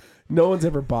 Yeah. No one's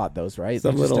ever bought those, right?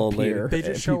 Some They just little old appear lady. They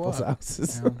just at show people's up.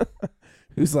 houses. Yeah.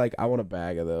 Who's like, I want a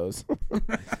bag of those.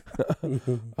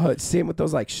 Same with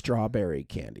those like strawberry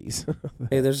candies.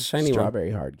 Hey, there's a shiny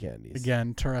strawberry hard candies.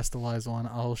 Again, terrestrialize one.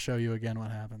 I'll show you again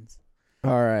what happens.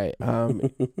 All right.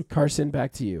 Carson,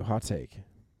 back to you. Hot take.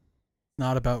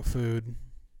 Not about food.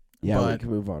 Yeah, we But- can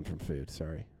move on from food.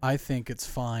 Sorry. I think it's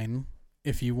fine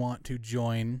if you want to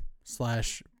join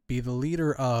 / be the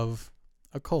leader of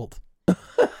a cult.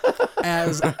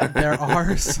 As there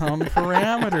are some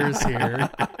parameters here.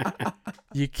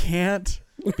 You can't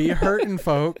be hurting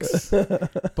folks.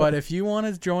 But if you want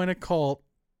to join a cult,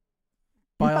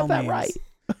 by all means, right.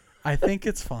 I think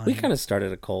it's fine. We kind of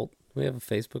started a cult. We have a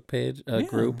Facebook page, a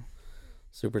group,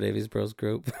 Super Davies Bros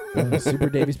group. Super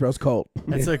Davies Bros cult.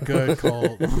 It's a good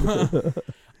cult.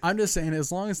 I'm just saying,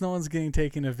 as long as no one's getting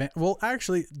taken advantage. Well,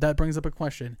 actually, that brings up a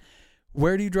question.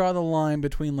 Where do you draw the line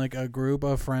between like a group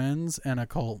of friends and a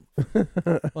cult?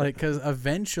 Like, because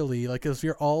eventually, like, if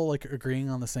you're all like agreeing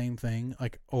on the same thing,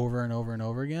 like over and over and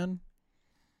over again,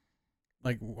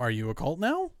 like, are you a cult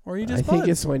now, or are you just? I think buds?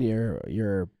 it's when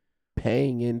you're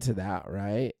paying into that,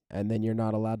 right? And then you're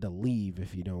not allowed to leave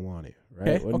if you don't want to, right?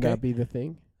 Okay, Wouldn't okay. that be the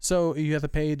thing? So you have to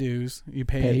pay dues. You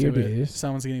pay Pay into your it. dues.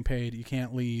 Someone's getting paid. You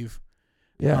can't leave.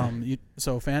 Yeah.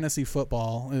 So fantasy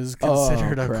football is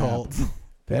considered a crap. cult.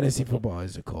 Fantasy football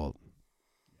is a cult.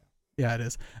 Yeah, it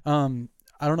is. I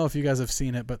don't know if you guys have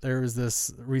seen it, but there was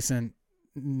this recent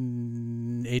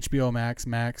HBO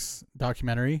Max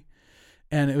documentary,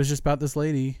 and it was just about this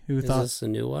lady who Is thought, this a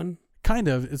new one? kind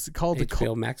of, it's called the HBO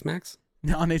cult Max?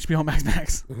 on HBO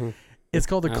Max. Mhm. It's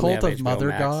called the I only Cult have of HBO Mother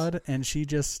Max. God, and she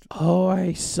just. Oh,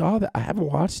 I saw that. I haven't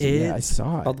watched it yet. I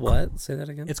saw it. Called what? Say that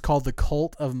again. It's called the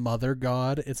Cult of Mother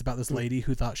God. It's about this lady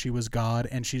who thought she was God,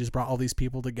 and she just brought all these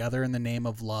people together in the name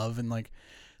of love, and like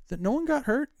that no one got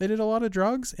hurt. They did a lot of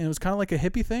drugs, and it was kind of like a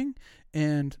hippie thing,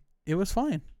 and it was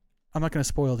fine. I'm not going to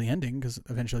spoil the ending because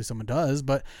eventually someone does,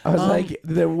 but I was like,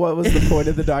 then what was the point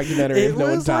of the documentary if no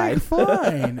one died? It was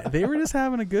fine. They were just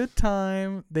having a good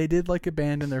time. They did like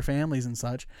abandon their families and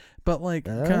such, but like,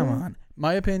 come on.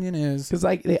 My opinion is Because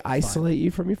like they isolate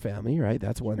you from your family, right?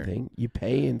 That's one Sure. thing. You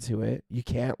pay into it. You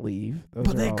can't leave. Those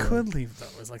but are they all could leave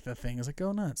though. Is like the thing. Is like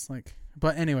go nuts. Like,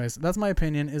 but anyways, that's my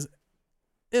opinion. Is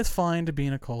it's fine to be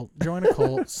in a cult. Join a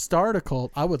cult. Start a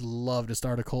cult. I would love to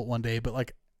start a cult one day, but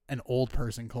like an old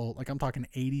person cult. Like I'm talking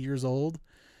 80 years old.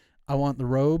 I want the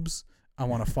robes. I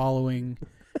want a following,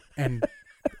 and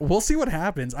we'll see what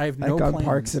happens. I have no like on plans.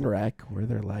 Parks and Rec, where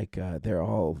they're like they're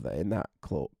all in that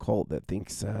cult that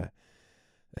thinks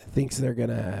they're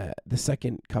gonna the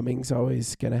second coming's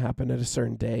always gonna happen at a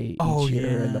certain day each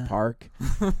year in the yeah. park,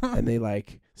 and they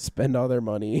like spend all their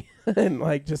money and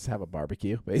like just have a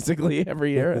barbecue basically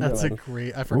every year. And That's they're a like,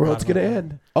 great. I the forgot. world's about gonna that.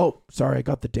 end. Oh, sorry, I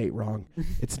got the date wrong.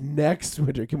 It's next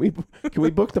winter. Can we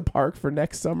book the park for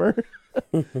next summer?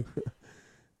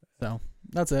 So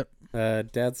that's it.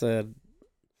 Dad said,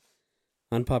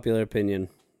 unpopular opinion.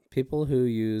 People who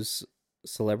use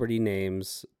celebrity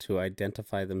names to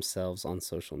identify themselves on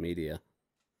social media.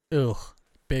 Ugh,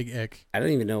 big ick. I don't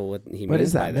even know what he means What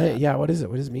is by that? Yeah, what is it?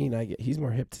 What does it mean? He's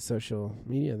more hip to social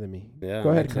media than me. Yeah, Go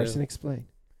ahead, me too. Carson. Explain.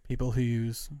 People who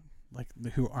use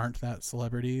who aren't that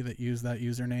celebrity that use that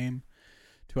username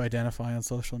to identify on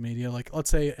social media. Like, let's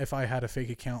say if I had a fake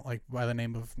account like by the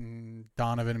name of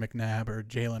Donovan McNabb or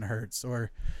Jalen Hurts,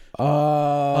 or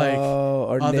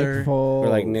Or other- Nick Foles. Or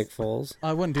like Nick Foles.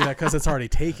 I wouldn't do that because it's already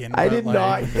taken. I but, did like,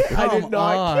 not. I did come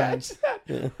not on. catch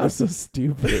that. I'm so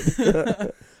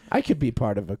stupid. I could be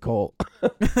part of a cult.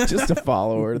 Just a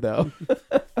follower, though.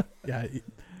 Yeah,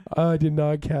 I did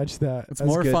not catch that. it's That's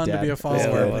more good, fun Dad. to be a Yeah, follower,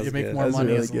 that but was you make good. more That's money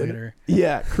really as a good. leader.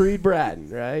 Yeah, Creed Bratton,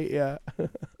 right? Yeah.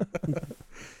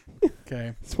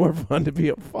 Okay, It's more fun to be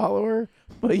a follower,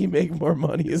 but you make more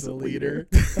money as a leader.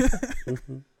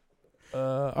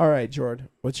 All right, Jordan,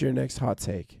 what's your next hot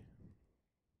take?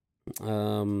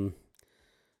 Again,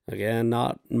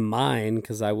 not mine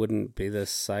because I wouldn't be this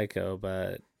psycho,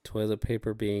 but toilet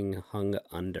paper being hung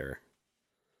under,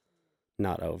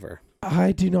 not over.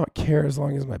 I do not care as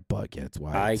long as my butt gets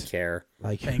wet. I care.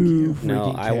 Like Thank who you. freaking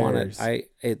No, I want cares? it.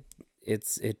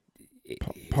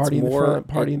 Party in the front,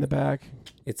 party in the back.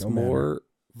 It's Don't more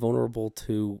vulnerable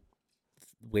to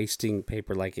wasting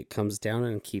paper. Like it comes down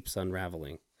and keeps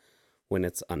unraveling. when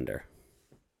it's under.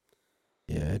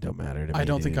 Yeah, it don't matter to me. I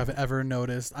don't think dude. I've ever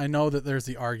noticed. I know that there's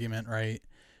the argument, right?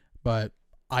 But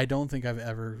I don't think I've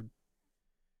ever.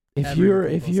 If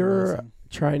you're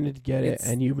trying to get it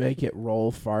and you make it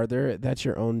roll farther, that's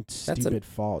your own stupid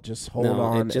fault. Just hold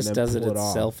on. It just and then does it pull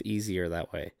itself easier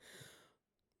that way.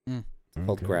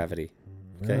 Called gravity.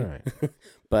 Okay. All right.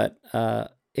 But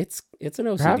it's an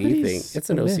OCD Gravity's thing. It's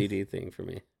an a myth. OCD thing for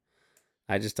me.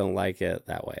 I just don't like it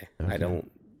that way. Okay. I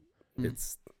don't.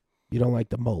 It's. You don't like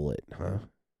the mullet, huh?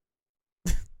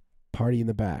 Party in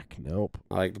the back. Nope.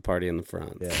 I like the party in the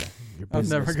front. Yeah. I'm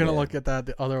never gonna look at that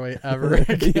the other way ever.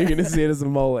 You're gonna see it as a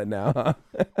mullet now. Huh?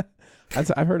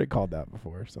 I've heard it called that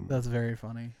before. Somewhere. That's very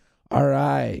funny. All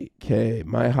right. Okay.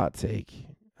 My hot take.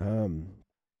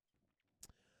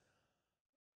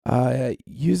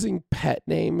 Using pet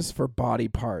names for body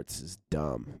parts is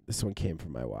dumb. This one came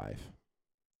from my wife.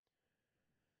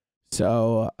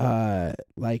 So,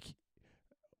 like,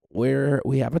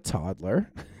 we have a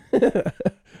toddler,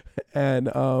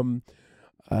 and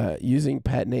using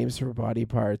pet names for body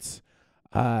parts,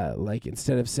 like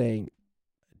instead of saying,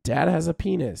 "Dad has a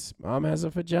penis, Mom has a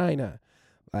vagina,"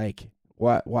 like,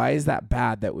 why is that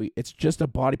bad? It's just a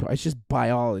body part. It's just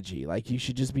biology. Like, you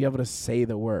should just be able to say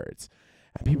the words.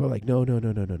 And people are like, no.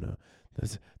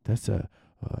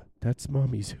 That's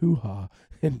mommy's hoo-ha.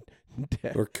 And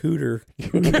Or cooter.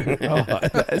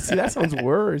 See, that sounds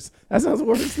worse. That sounds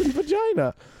worse than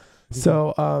vagina.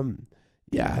 So,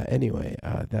 yeah, anyway,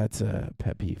 that's a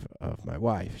pet peeve of my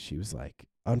wife. She was like,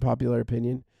 unpopular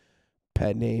opinion,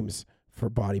 pet names for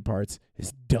body parts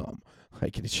is dumb.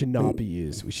 Like, it should not be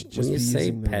used. We should just when you be say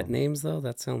using pet names, though,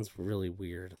 that sounds really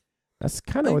weird. That's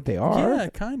kind of what they are. Yeah,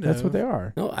 kind of. That's what they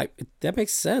are. No, that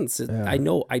makes sense. Yeah. I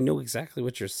know exactly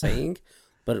what you're saying,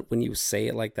 but when you say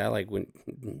it like that, like when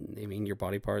naming your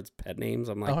body parts pet names,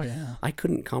 I'm like, oh yeah, I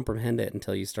couldn't comprehend it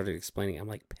until you started explaining. I'm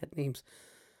like, pet names?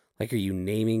 Like, are you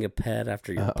naming a pet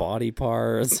after your body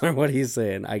parts, or what are you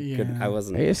saying? I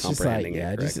wasn't It's just like, comprehending it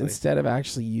correctly. just instead of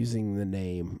actually using the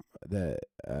name, that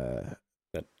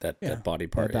body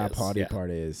part that is. body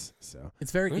part is. So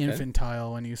it's very Okay.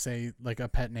 infantile when you say like a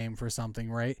pet name for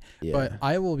something, right? yeah. But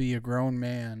I will be a grown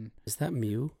man. Is that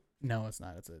Mew? No, it's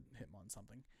not. It's a Hitmon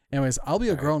something. Anyways, I'll be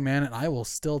a grown man, and I will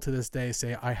still to this day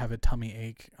say I have a tummy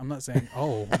ache. I'm not saying,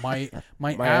 oh, my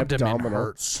abdomen abdominal.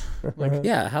 hurts. Like,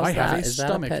 Yeah, how's I that? have a Is that a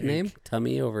stomach pet ache. name?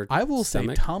 Tummy over I will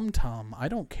stomach? say tum. I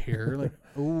don't care. Like,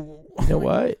 ooh, You know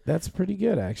what? That's pretty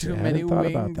good, actually. too I many hadn't thought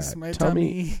about wings. that. My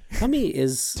Tummy. Tummy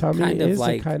is Tummy kind of is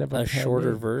like kind of a a pet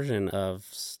shorter name. version of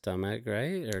stomach,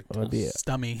 right? Or What would be it?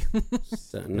 Stummy.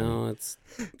 no, it's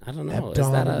I don't know. Is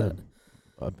that Abdomen.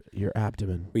 Your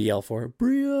abdomen. we yell for it?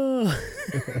 Bria?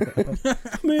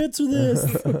 Come answer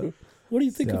this. What do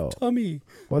you think of tummy?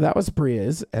 Well, that was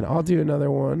Bria's, and I'll do another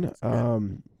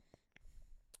one.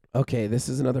 Okay, this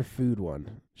is another food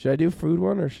one. Should I do food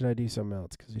one or should I do something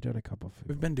else? Because we've done a couple food.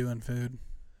 We've been doing food.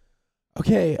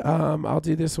 Okay, I'll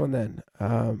do this one then.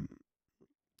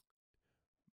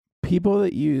 People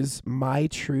that use my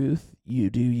truth, you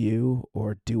do you,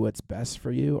 or do what's best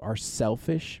for you are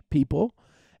selfish people,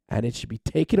 and it should be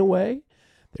taken away.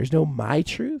 There's no my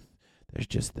truth. There's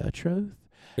just the truth.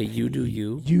 But you do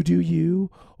you. You do you,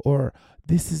 or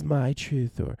this is my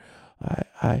truth, or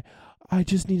I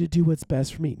just need to do what's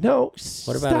best for me. No,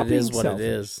 What about it is what it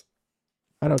is?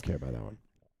 I don't care about that one.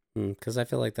 Because I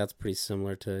feel like that's pretty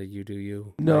similar to you do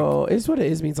you. No, it's what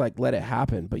it is means like let it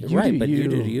happen. But you right, do but you. you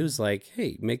do you is like,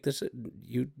 hey, make this.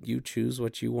 You choose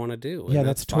what you want to do. Yeah, and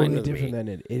that's fine totally with me. different than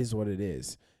it is what it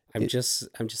is. I'm just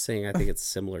saying. I think it's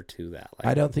similar to that. Like,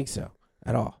 I don't think so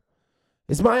at all.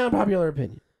 It's my unpopular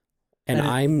opinion. and And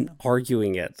I'm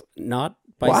arguing it not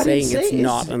by Well, I didn't saying it's say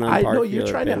not an unpopular no, you're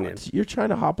trying opinion. you're trying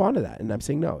to hop onto that, and I'm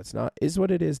saying no, it's not. Is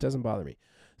what it is. Doesn't bother me.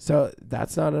 So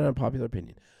that's not an unpopular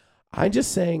opinion. I'm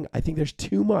just saying I think there's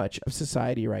too much of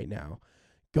society right now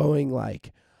going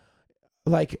like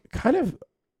kind of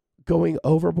going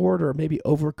overboard or maybe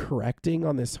overcorrecting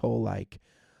on this whole like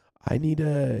I need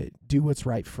to do what's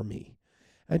right for me.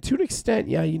 And to an extent,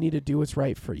 yeah, you need to do what's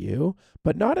right for you,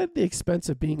 but not at the expense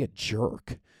of being a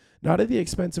jerk. Not at the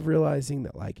expense of realizing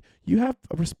that like you have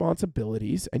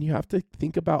responsibilities and you have to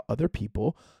think about other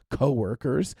people,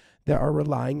 coworkers that are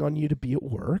relying on you to be at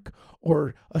work,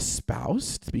 or a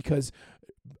spouse, because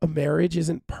a marriage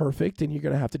isn't perfect and you're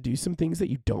going to have to do some things that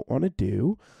you don't want to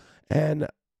do. And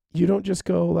you don't just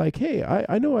go like, hey,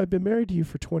 I know I've been married to you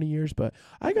for 20 years, but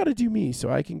I got to do me so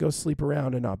I can go sleep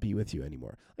around and not be with you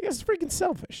anymore. Like, that's freaking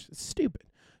selfish. It's stupid.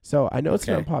 So I know it's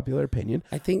an unpopular opinion.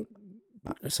 I think.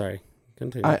 Sorry.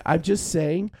 Continue. I'm just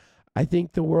saying, I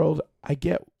think the world, I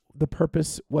get the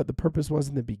purpose, what the purpose was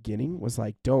in the beginning was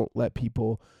like, don't let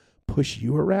people push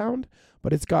you around.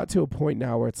 But it's got to a point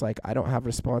now where it's like I don't have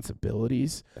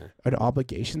responsibilities and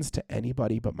obligations to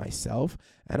anybody but myself.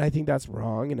 And I think that's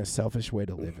wrong and a selfish way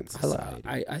to live in society.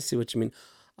 I see what you mean.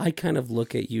 I kind of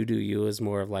look at you do you as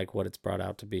more of like what it's brought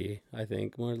out to be. I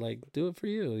think more like do it for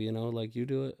you, you know, like you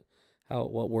do it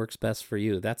what works best for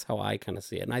you. That's how I kind of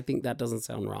see it. And I think that doesn't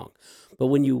sound wrong. But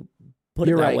when you put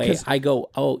it that way, I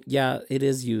go, oh yeah, it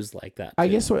is used like that. I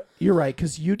guess you're right.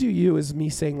 Cause you do you is me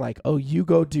saying like, oh, you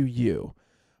go do you.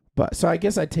 But so I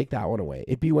guess I'd take that one away.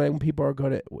 It'd be when people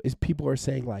are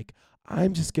saying like,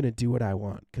 I'm just going to do what I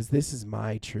want because this is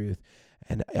my truth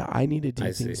and I need to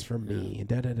do things for me. And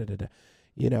da, da, da, da, da.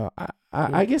 You know,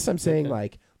 I guess I'm saying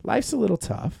like life's a little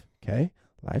tough. Okay.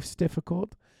 Life's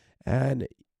difficult and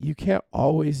you can't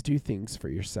always do things for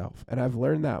yourself. And I've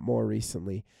learned that more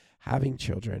recently, having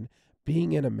children,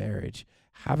 being in a marriage,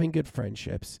 having good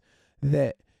friendships,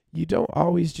 that you don't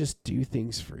always just do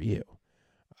things for you.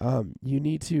 You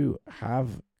need to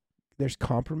there's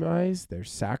compromise, there's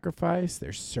sacrifice,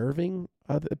 there's serving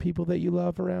other people that you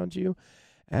love around you.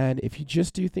 And if you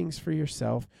just do things for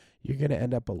yourself, you're going to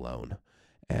end up alone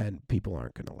and people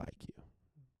aren't going to like you.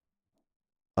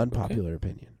 Unpopular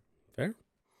opinion. Fair.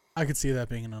 I could see that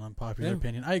being an unpopular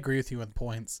opinion. I agree with you with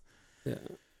points. Yeah.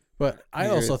 But I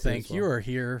also think you are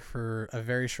here for a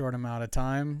very short amount of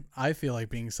time. I feel like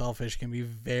being selfish can be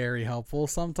very helpful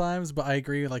sometimes, but I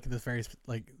agree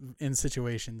in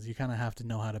situations you kind of have to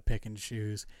know how to pick and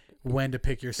choose when to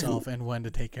pick yourself and when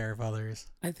to take care of others.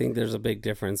 I think there's a big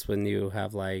difference when you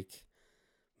have like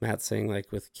Matt saying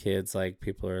like with kids, like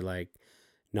people are like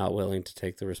not willing to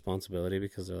take the responsibility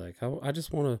because they're like, oh,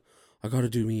 I got to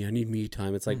do me. I need me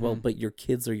time. It's like, well, but your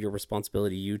kids are your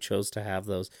responsibility. You chose to have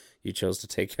those. You chose to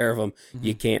take care of them.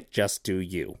 You can't just do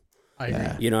you. I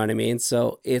agree. You know what I mean?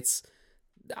 So you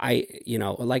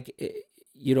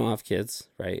don't have kids,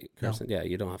 right, Carson? No. Yeah,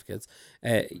 you don't have kids.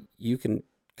 You can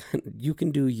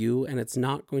do you, and it's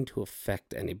not going to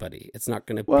affect anybody. It's not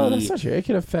going to be. Well, that's not true. It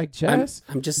can affect Jess.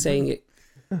 I'm just saying it.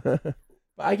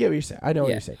 I get what you're saying. I know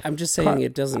what you're saying. I'm just saying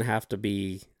it doesn't have to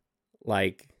be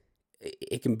like.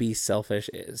 It can be selfish.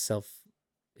 It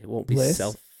won't be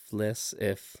selfless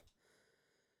if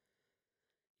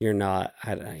you're not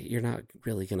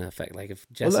really gonna affect. Like if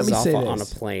Jess is off on a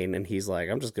plane and he's like,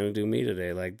 I'm just gonna do me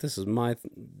today. Like this is my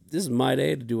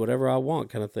day to do whatever I want,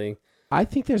 kind of thing. I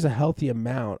think there's a healthy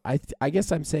amount. I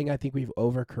guess I'm saying I think we've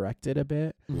overcorrected a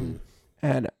bit,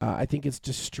 and I think it's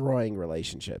destroying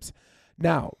relationships.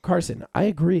 Now, Carson, I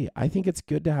agree. I think it's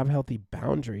good to have healthy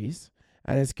boundaries,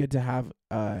 and it's good to have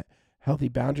healthy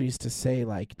boundaries to say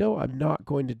like, no, I'm not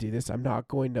going to do this. I'm not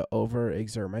going to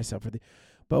overexert myself.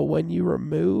 But when you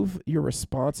remove your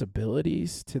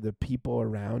responsibilities to the people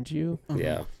around you,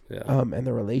 and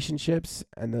the relationships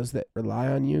and those that rely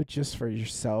on you just for your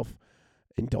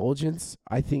self-indulgence,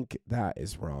 I think that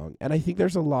is wrong. And I think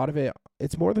there's a lot of it.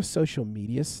 It's more the social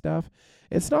media stuff.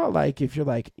 It's not like if you're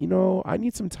like, I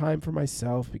need some time for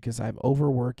myself because I'm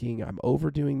overworking, I'm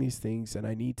overdoing these things, and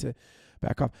I need to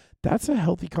back off. That's a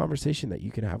healthy conversation that you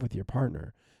can have with your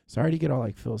partner. Sorry to get all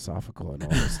like philosophical and all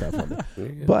this stuff on that.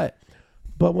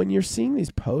 But when you're seeing these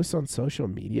posts on social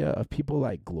media of people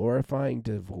like glorifying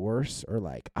divorce or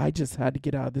like, I just had to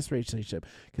get out of this relationship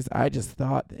because I just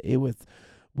thought that it was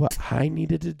what I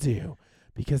needed to do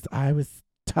because I was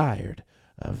tired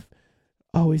of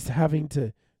always having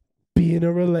to be in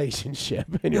a relationship.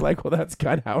 And you're like, well, that's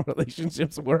kind of how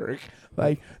relationships work.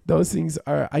 Like those things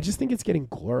are, I just think it's getting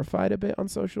glorified a bit on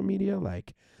social media.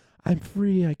 Like I'm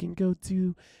free. I can go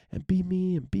do and be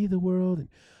me and be the world. And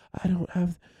I don't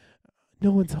have,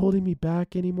 no one's holding me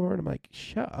back anymore. And I'm like,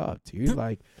 shut up, dude.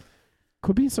 Like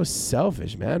quit being so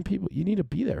selfish, man. People, you need to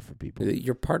be there for people.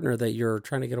 Your partner that you're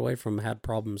trying to get away from had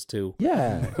problems too.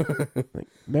 Yeah. Like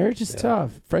marriage is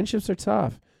tough. Friendships are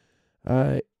tough.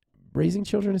 Raising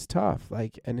children is tough,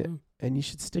 like, and you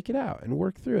should stick it out and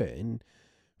work through it and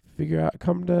figure out,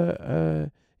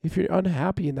 if you're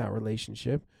unhappy in that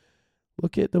relationship,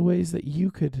 look at the ways that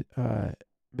you could,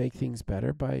 make things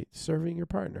better by serving your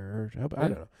partner or help. I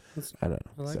don't know. I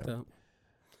like that.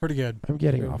 Pretty good. I'm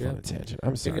getting off on a tangent.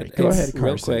 I'm sorry. Go ahead, Carson.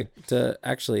 Real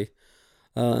quick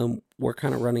we're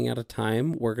kind of running out of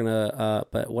time. We're going to,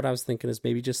 but what I was thinking is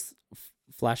maybe just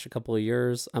flash a couple of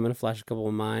yours. I'm going to flash a couple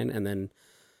of mine and then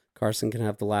Carson can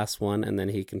have the last one, and then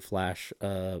he can flash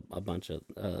a bunch of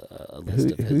a list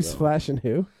of his. Who's flashing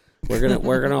who?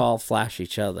 We're gonna all flash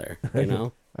each other. You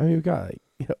know. I mean, we got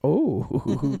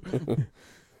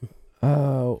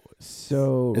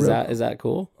so is that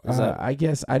cool? I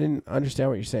guess I didn't understand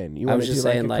what you're saying. You I want was to just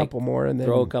do saying, like a couple more and then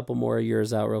throw a couple more of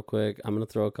yours out real quick. I'm gonna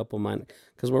throw a couple of mine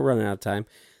because we're running out of time.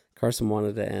 Carson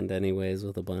wanted to end anyways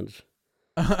with a bunch.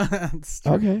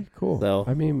 Okay, cool. So,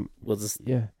 I mean, we'll just,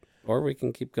 yeah. or we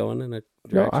can keep going in a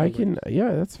No, direction. I can.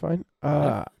 Yeah, that's fine.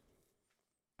 Yeah.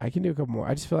 I can do a couple more.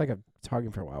 I just feel like I'm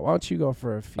talking for a while. Why don't you go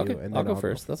for a few? Okay, and then I'll go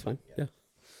first. That's fine. Yeah.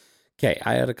 Okay,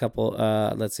 I had a couple.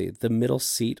 Let's see. The middle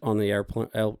seat on the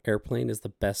airplane is the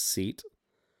best seat,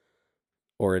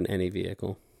 or in any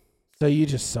vehicle. So you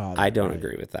just saw that. I don't right?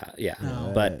 agree with that. Yeah,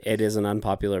 No. but it is an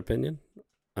unpopular opinion.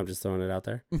 I'm just throwing it out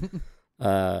there.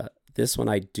 This one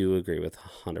I do agree with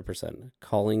 100%.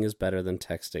 Calling is better than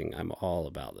texting. I'm all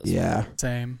about this. Yeah.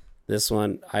 Same. This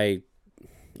one, I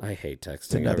hate texting.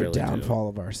 It's another I really downfall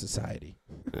of our society.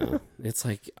 do. It's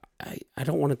like I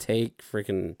don't want to take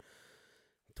freaking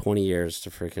 20 years to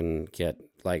freaking get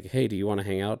like, hey, do you want to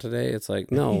hang out today? It's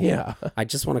like, no. Yeah. I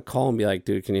just want to call and be like,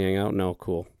 dude, can you hang out? No,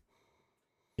 cool.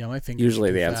 Yeah, my fingers.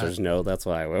 Usually the fat. answer is no. That's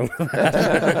why I went with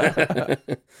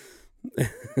that.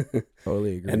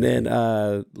 Totally agree. And then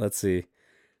let's see.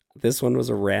 This one was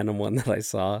a random one that I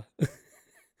saw.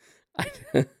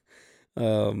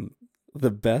 The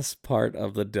best part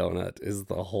of the donut is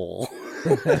the hole.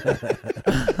 It's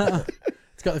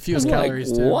got the fewest I'm like,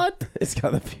 calories too. What? It's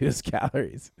got the fewest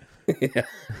calories. Yeah.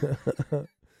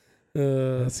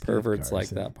 That's good, Perverts like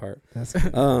Carson. that part. That's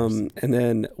good. And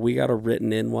then we got a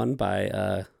written in one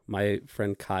by my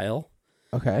friend Kyle.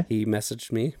 Okay. He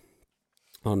messaged me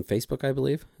on Facebook, I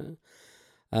believe.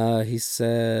 He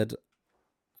said,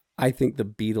 I think the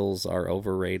Beatles are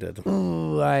overrated.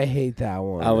 Ooh, I hate that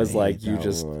one. I was hate like, you that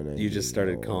just one. I you just hate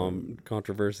started that one.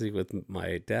 controversy with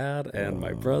my dad and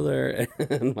my Oh. brother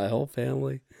and my whole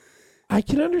family. I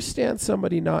can understand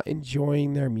somebody not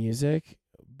enjoying their music,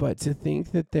 but to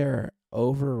think that they're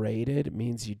overrated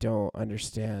means you don't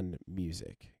understand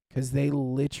music. Because they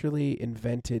literally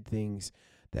invented things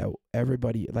that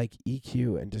everybody, like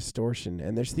EQ and distortion,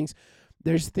 and there's things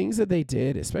that they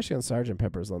did, especially on Sgt.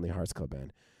 Pepper's Lonely Hearts Club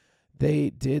Band. They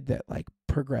did that like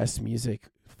progress music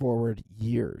forward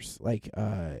years, like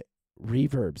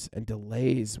reverbs and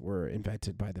delays were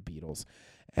invented by the Beatles,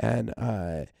 and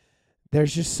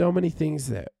there's just so many things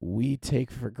that we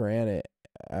take for granted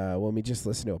when we just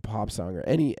listen to a pop song or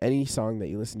any song that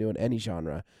you listen to in any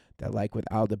genre that like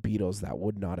without the Beatles that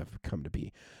would not have come to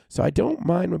be. So I don't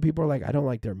mind when people are like, I don't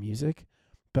like their music,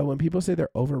 but when people say they're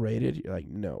overrated, you're like,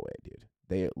 no way, dude.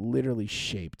 They literally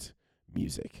shaped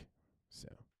music. So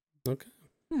Okay.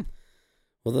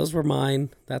 Well, those were mine.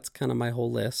 That's kind of my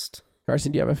whole list.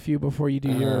 Carson, do you have a few before you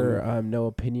do your no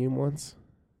opinion ones?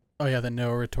 Oh yeah, the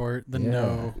no retort. The Yeah.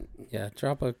 no. Yeah,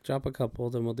 drop a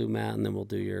couple, then we'll do Matt, and then we'll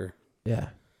do your. Yeah.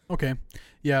 Okay.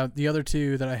 Yeah, the other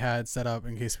two that I had set up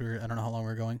in case I don't know how long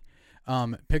we're going.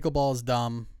 Pickleball is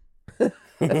dumb.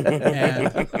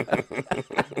 And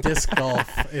disc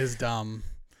golf is dumb.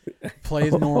 Play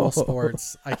normal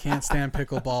sports. I can't stand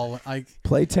pickleball.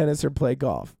 Play tennis or play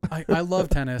golf. I love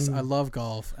tennis. I love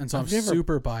golf, and so I'm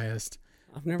super biased.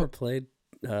 I've never played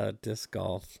disc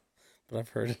golf, but I've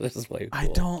heard it is way cool. I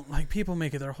don't like people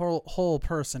make it their whole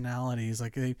personalities.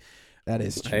 Like That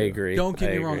is true. I agree. Don't get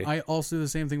me agree. wrong. I also do the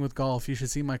same thing with golf. You should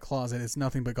see my closet. It's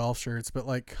nothing but golf shirts. But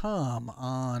like, come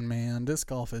on, man. Disc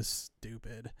golf is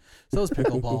stupid. So is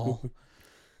pickleball.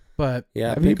 But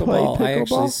Yeah, Have you played pickleball. I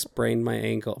actually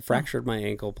pickleball? fractured my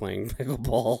ankle playing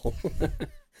pickleball.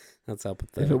 That's how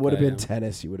pathetic. If it would have I been am.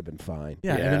 tennis, you would have been fine.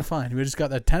 yeah, Yeah. you've been fine. You just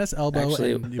got that tennis elbow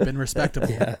Actually- and you've been respectable.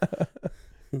 Yeah.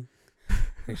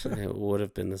 Actually, it would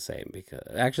have been the same because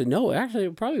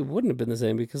it probably wouldn't have been the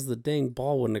same because the dang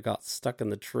ball wouldn't have got stuck in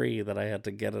the tree that I had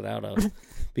to get it out of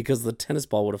because the tennis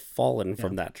ball would have fallen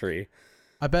from that tree.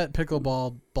 I bet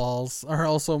pickleball balls are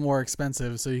also more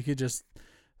expensive. So you could just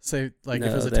say, like,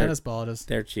 if it was a tennis ball, it is.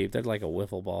 They're cheap. They're like a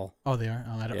wiffle ball. Oh, they are?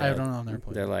 Oh, I don't know. I've never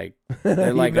played. They're like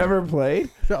You've like never played?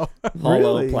 No. hollow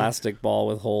Really? plastic ball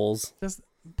with holes. Just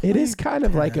It is play kind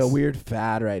of like a tennis. weird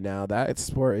fad right now. That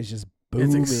sport is just It's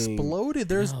booming. exploded.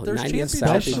 There's 90th championships.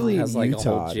 South Especially has in like a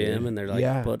Utah, whole gym, dude. and they're like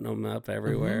Yeah. putting them up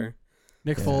everywhere.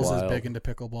 Nick Yeah. Foles is Wild. big into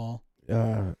pickleball.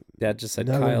 Dad just said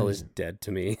Another Kyle reason. is dead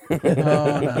to me.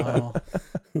 Oh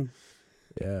no.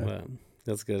 Yeah. Well,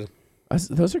 that's good.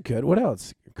 Those are good. What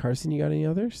else? Carson, you got any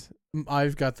others?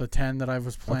 I've got the 10 that I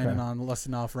was planning Okay. on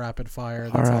listing off rapid fire.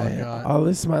 All That's all I right. got. I'll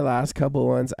list my last couple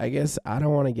ones. I guess I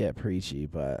don't want to get preachy,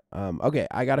 but okay,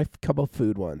 I got a couple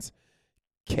food ones.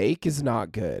 Cake is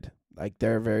not good. Like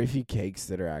there are very few cakes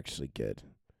that are actually good.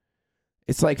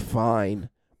 It's like fine,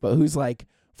 but who's like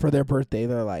for their birthday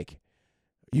they're like,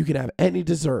 you can have any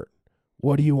dessert.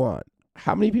 What do you want?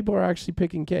 How many people are actually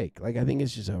picking cake? Like I think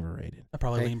it's just overrated. I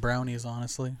probably Hey. lean brownies,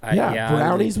 honestly.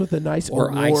 Brownies with a nice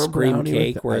or warm ice cream brownie with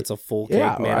cake where it's a full cake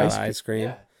Yeah, or made out of ice cream. ice cream.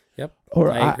 Yeah. Yep.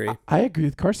 Or I agree. I agree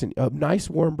with Carson. A nice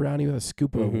warm brownie with a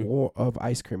scoop Mhm. of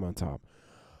ice cream on top.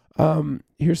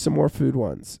 Here's some more food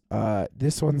ones.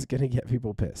 This one's gonna get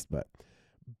people pissed, but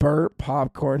burnt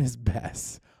popcorn is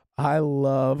best. I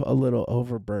love a little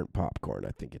overburnt popcorn.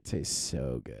 I think it tastes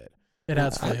so good. It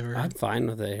adds flavor. I'm fine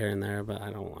with it here and there, but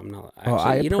I'm not. Actually,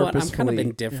 I you know what? I'm kind of purposefully-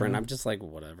 indifferent. I'm just like,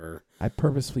 whatever. I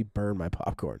purposely burn my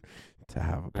popcorn to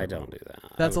have. I don't do that.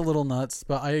 That's a little nuts,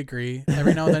 but I agree.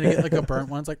 Every now and then you get like a burnt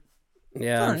one. It's like,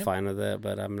 Yeah, All I'm right. fine with it,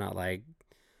 but I'm not like.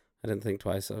 I didn't think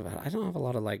twice about it. I don't have a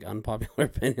lot of like unpopular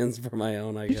opinions for my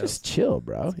own. I You're guess. just chill,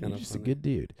 bro. It's You're kinda just funny. a good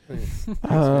dude.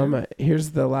 Thanks.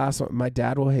 Here's the last one. My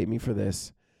dad will hate me for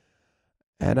this.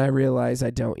 And I realize I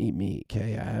don't eat meat,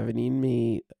 okay? I haven't eaten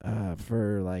meat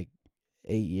for like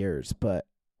 8 years, but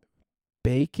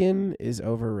bacon is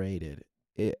overrated.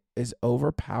 It is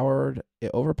overpowered.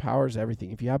 It overpowers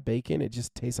everything. If you have bacon, it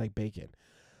just tastes like bacon.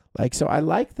 Like, so I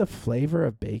like the flavor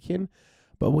of bacon,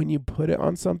 but when you put it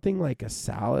on something like a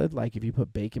salad, like if you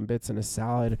put bacon bits in a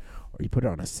salad or you put it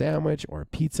on a sandwich or a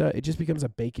pizza, it just becomes a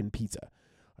bacon pizza,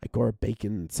 like, or a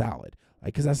bacon salad.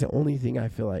 Like, because that's the only thing I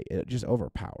feel like it just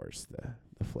overpowers the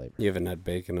flavor. You haven't had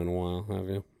bacon in a while, have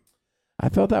you? I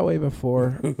felt that way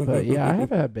before, but yeah, I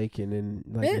haven't had bacon in,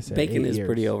 like I said, bacon 8 is years.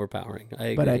 pretty overpowering. I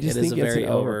agree. But I just it is think a it's very an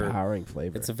overpowering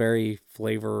flavor. It's a very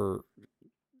flavor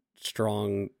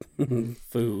strong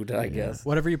food, I guess.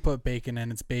 whatever you put bacon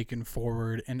in, it's bacon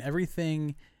forward, and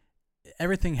everything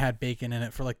had bacon in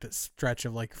it for like the stretch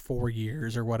of like 4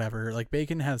 years or whatever. Like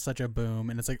bacon has such a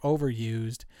boom, and it's like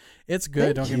overused. It's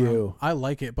good. Thank Don't get me wrong. you. I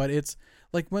like it, but it's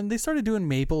like when they started doing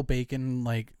maple bacon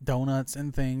like donuts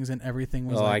and things, and everything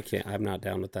was Oh, like, I can't. I'm not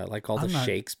down with that. Like all the I'm not-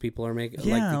 shakes people are making,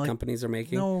 Yeah, like the like, companies are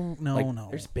making. no, Like,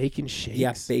 There's bacon shakes.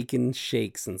 Yeah, bacon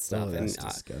shakes and Oh, stuff. that's and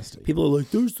disgusting. people are like,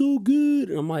 they're so good.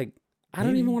 And I'm like, I don't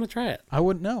Maybe. even want to try it. I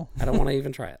wouldn't know. I don't want to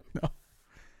even try it.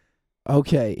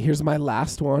 Okay, here's my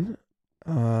last one.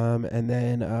 And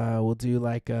then we'll do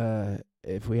like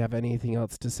if we have anything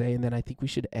else to say, and then I think we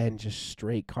should end just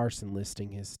straight Carson listing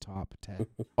his top 10.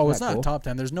 Oh, it's that not cool? a top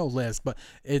 10. There's no list, but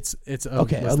it's a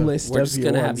Okay, a list We're of just your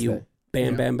gonna have ones you that-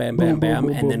 bam, Yeah. bam, bam, boom, bam, boom, bam,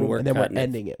 boom, and boom, then boom, we're and then we're cutting it.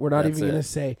 ending it. We're not That's even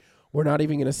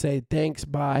gonna it. say thanks,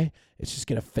 bye. It's just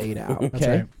gonna fade out. That's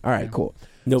Okay. right. All right. Yeah. Cool.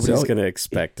 Nobody's So- gonna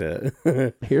expect it.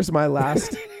 Here's my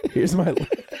last. Here's my.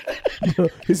 No,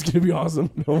 it's gonna be awesome.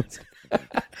 No one's.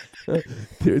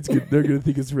 It's good. They're gonna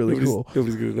think it's really cool.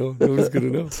 Nobody's gonna know. Nobody's gonna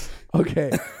know.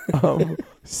 Okay.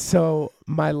 So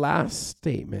my last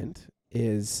statement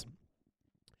is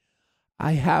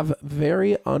I have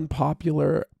very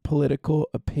unpopular political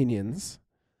opinions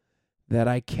that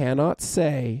I cannot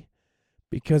say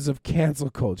because of cancel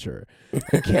culture.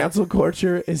 Cancel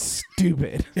culture is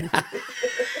stupid.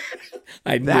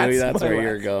 I knew That's that's my where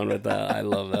you're last- going with that. I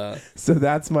love that. So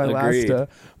that's my Agreed.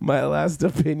 my last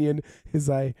opinion is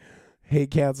I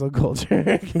hate cancel culture.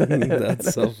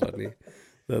 That's so funny.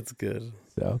 That's good.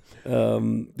 So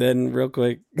Then real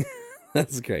quick,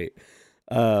 that's great.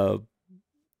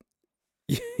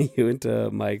 You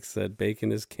and Mike said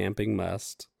bacon is camping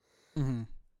must. Mhm.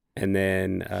 And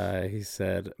then he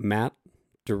said, Matt,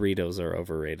 Doritos are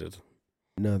overrated.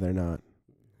 no, they're not.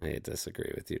 I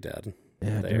disagree with you, Dad.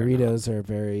 Yeah, They are Doritos are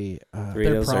very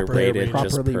Doritos are properly rated rated.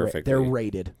 just properly perfectly. they're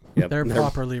rated Yep, They're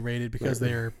properly rated because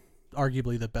they're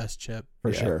arguably the best chip. for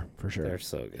Yeah. sure, for sure. They're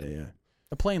so Yeah, good. yeah.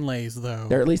 The plain Lays, though.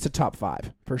 They're at least a top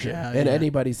 5 for sure. Yeah, In yeah.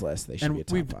 anybody's list, they should and be a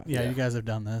top we've 5. yeah, Yeah. you guys have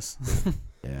done this.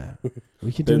 Yeah,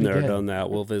 we can do Been it there, again. done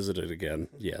that. We'll visit it again.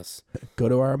 Yes. Go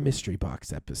to our mystery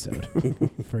box episode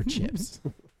for chips.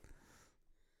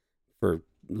 For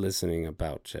listening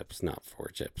about chips, not for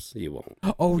chips. You won't.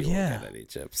 Oh you won't yeah, get any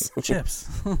chips. chips.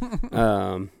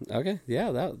 Okay.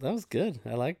 Yeah, that was good.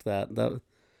 I liked that.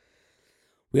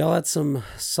 We all had some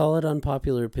solid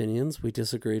unpopular opinions. We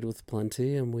disagreed with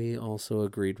plenty, and we also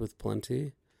agreed with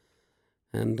plenty.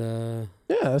 And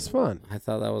Yeah, that's fun. I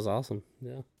thought that was awesome.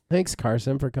 Yeah. Thanks,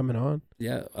 Carson, for coming on.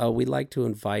 Yeah. We'd like to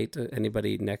invite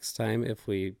anybody next time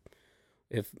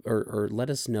or let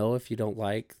us know if you don't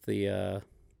like the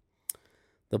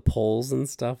polls and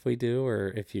stuff we do, or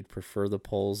if you'd prefer the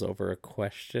polls over a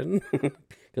question,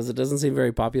 because it doesn't seem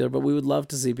very popular, but we would love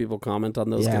to see people comment on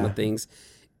those kind Yeah. of things.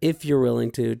 If you're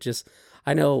willing to, just,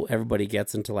 I know everybody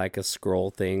gets into like a scroll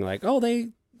thing, like, oh,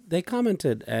 they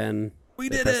commented and We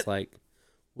they did press it. like,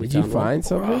 we Did you found one. find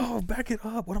something? Oh, back it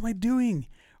up. What am I doing?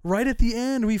 Right at the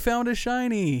end, we found a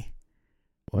shiny.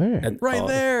 Where? And, Right oh,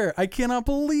 there. I cannot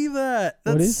believe that.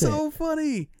 That's What is so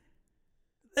funny.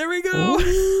 There we go.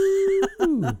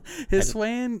 Ooh. His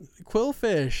swaying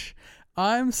quillfish.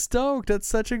 I'm stoked. That's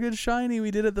such a good shiny.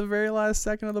 We did it the very last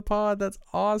second of the pod. That's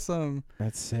awesome.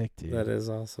 That's sick, dude. That is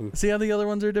awesome. See how the other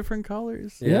ones are different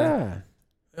colors? Yeah.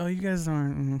 Oh, you guys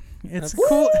aren't. It's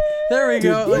cool. There we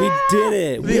Dude, go. we did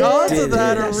it. The odds of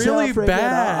that are really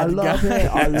bad. I love guys.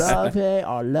 it. I love it.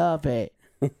 I love it.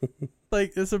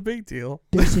 Like, it's a big deal.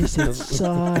 This is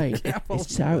insane. Can't believe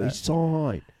It's so that.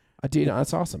 insane. Dude,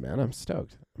 that's awesome, man. I'm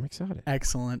stoked. I'm excited.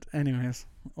 Excellent. Anyways,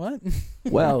 what?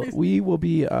 Well, we will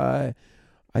be. I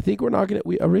think we're not gonna.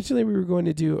 We were going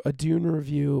to do a Dune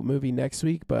review movie next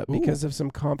week, but because of some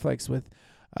conflicts with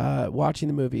watching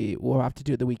the movie, we'll have to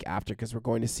do it the week after because we're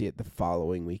going to see it the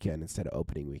following weekend instead of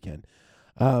opening weekend.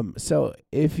 So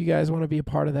if you guys want to be a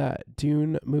part of that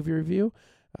Dune movie review,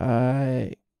 go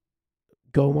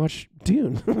watch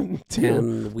Dune 2.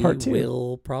 And we Part 2.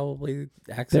 will probably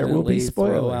There accidentally will be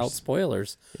throw out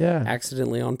spoilers. Yeah.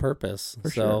 Accidentally on purpose. For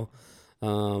so,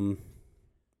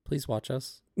 please watch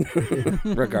us,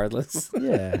 regardless.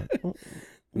 Yeah.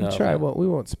 We'll try. Well, we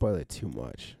won't spoil it too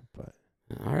much. But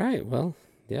all right. Well,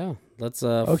 yeah. Let's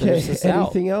okay. finish this out.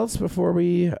 Anything else before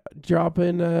we drop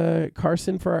in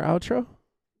Carson for our outro?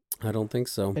 I don't think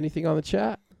so. Anything on the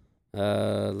chat?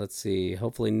 Let's see.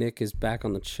 Hopefully Nick is back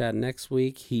on the chat next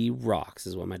week. He rocks,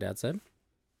 is what my dad said.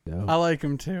 No. I like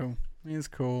him too. He's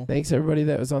cool. Thanks everybody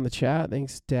that was on the chat.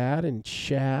 Thanks Dad and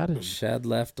Chad. Shad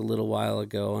left a little while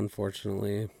ago,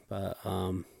 unfortunately, but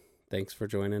thanks for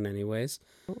joining anyways.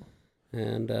 Cool.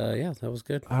 And yeah, that was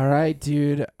good. All right,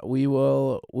 dude.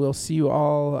 We'll see you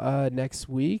all next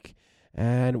week,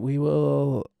 and we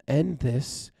will end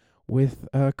this with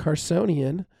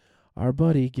Carsonian, our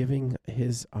buddy, giving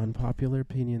his unpopular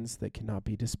opinions that cannot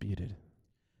be disputed.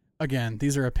 Again,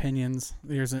 these are opinions.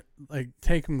 There's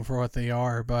take them for what they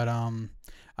are, but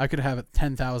I could have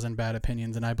 10,000 bad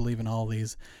opinions, and I believe in all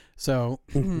these. So,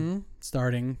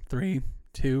 starting 3,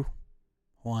 2,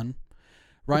 1.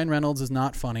 Ryan Reynolds is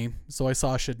not funny. Soy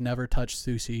sauce should never touch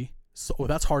sushi.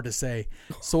 That's hard to say.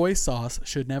 Soy sauce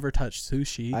should never touch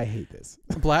sushi. I hate this.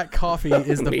 Black coffee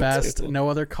is the Me best. too. No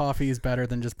other coffee is better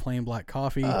than just plain black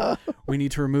coffee. We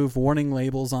need to remove warning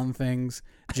labels on things.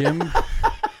 Jim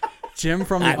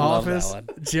from I the love that office. one.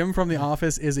 Jim from the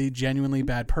office is a genuinely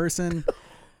bad person.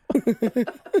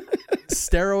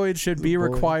 Steroids should be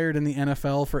required in the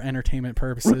NFL for entertainment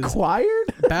purposes.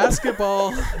 Required?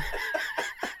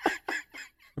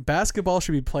 Basketball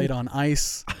should be played on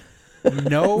ice.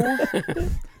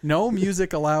 No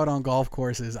music allowed on golf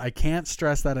courses. I can't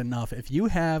stress that enough. If you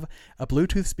have a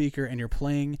Bluetooth speaker and you're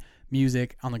playing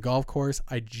music on the golf course,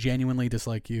 I genuinely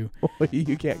dislike you.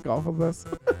 You can't golf with us?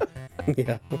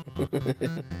 Yeah.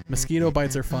 Mosquito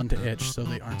bites are fun to itch, so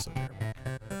they aren't so terrible.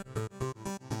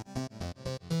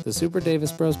 The Super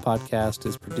Davis Bros podcast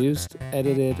is produced,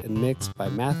 edited, and mixed by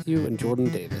Matthew and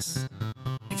Jordan Davis.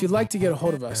 If you'd like to get a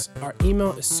hold of us, our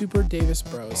email is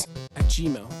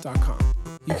superdavisbros@gmail.com.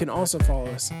 You can also follow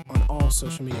us on all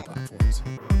social media platforms.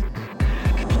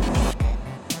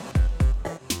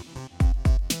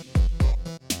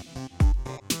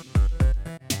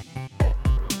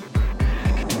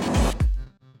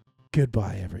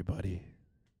 Goodbye, everybody.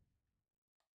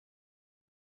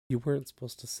 You weren't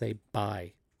supposed to say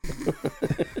bye.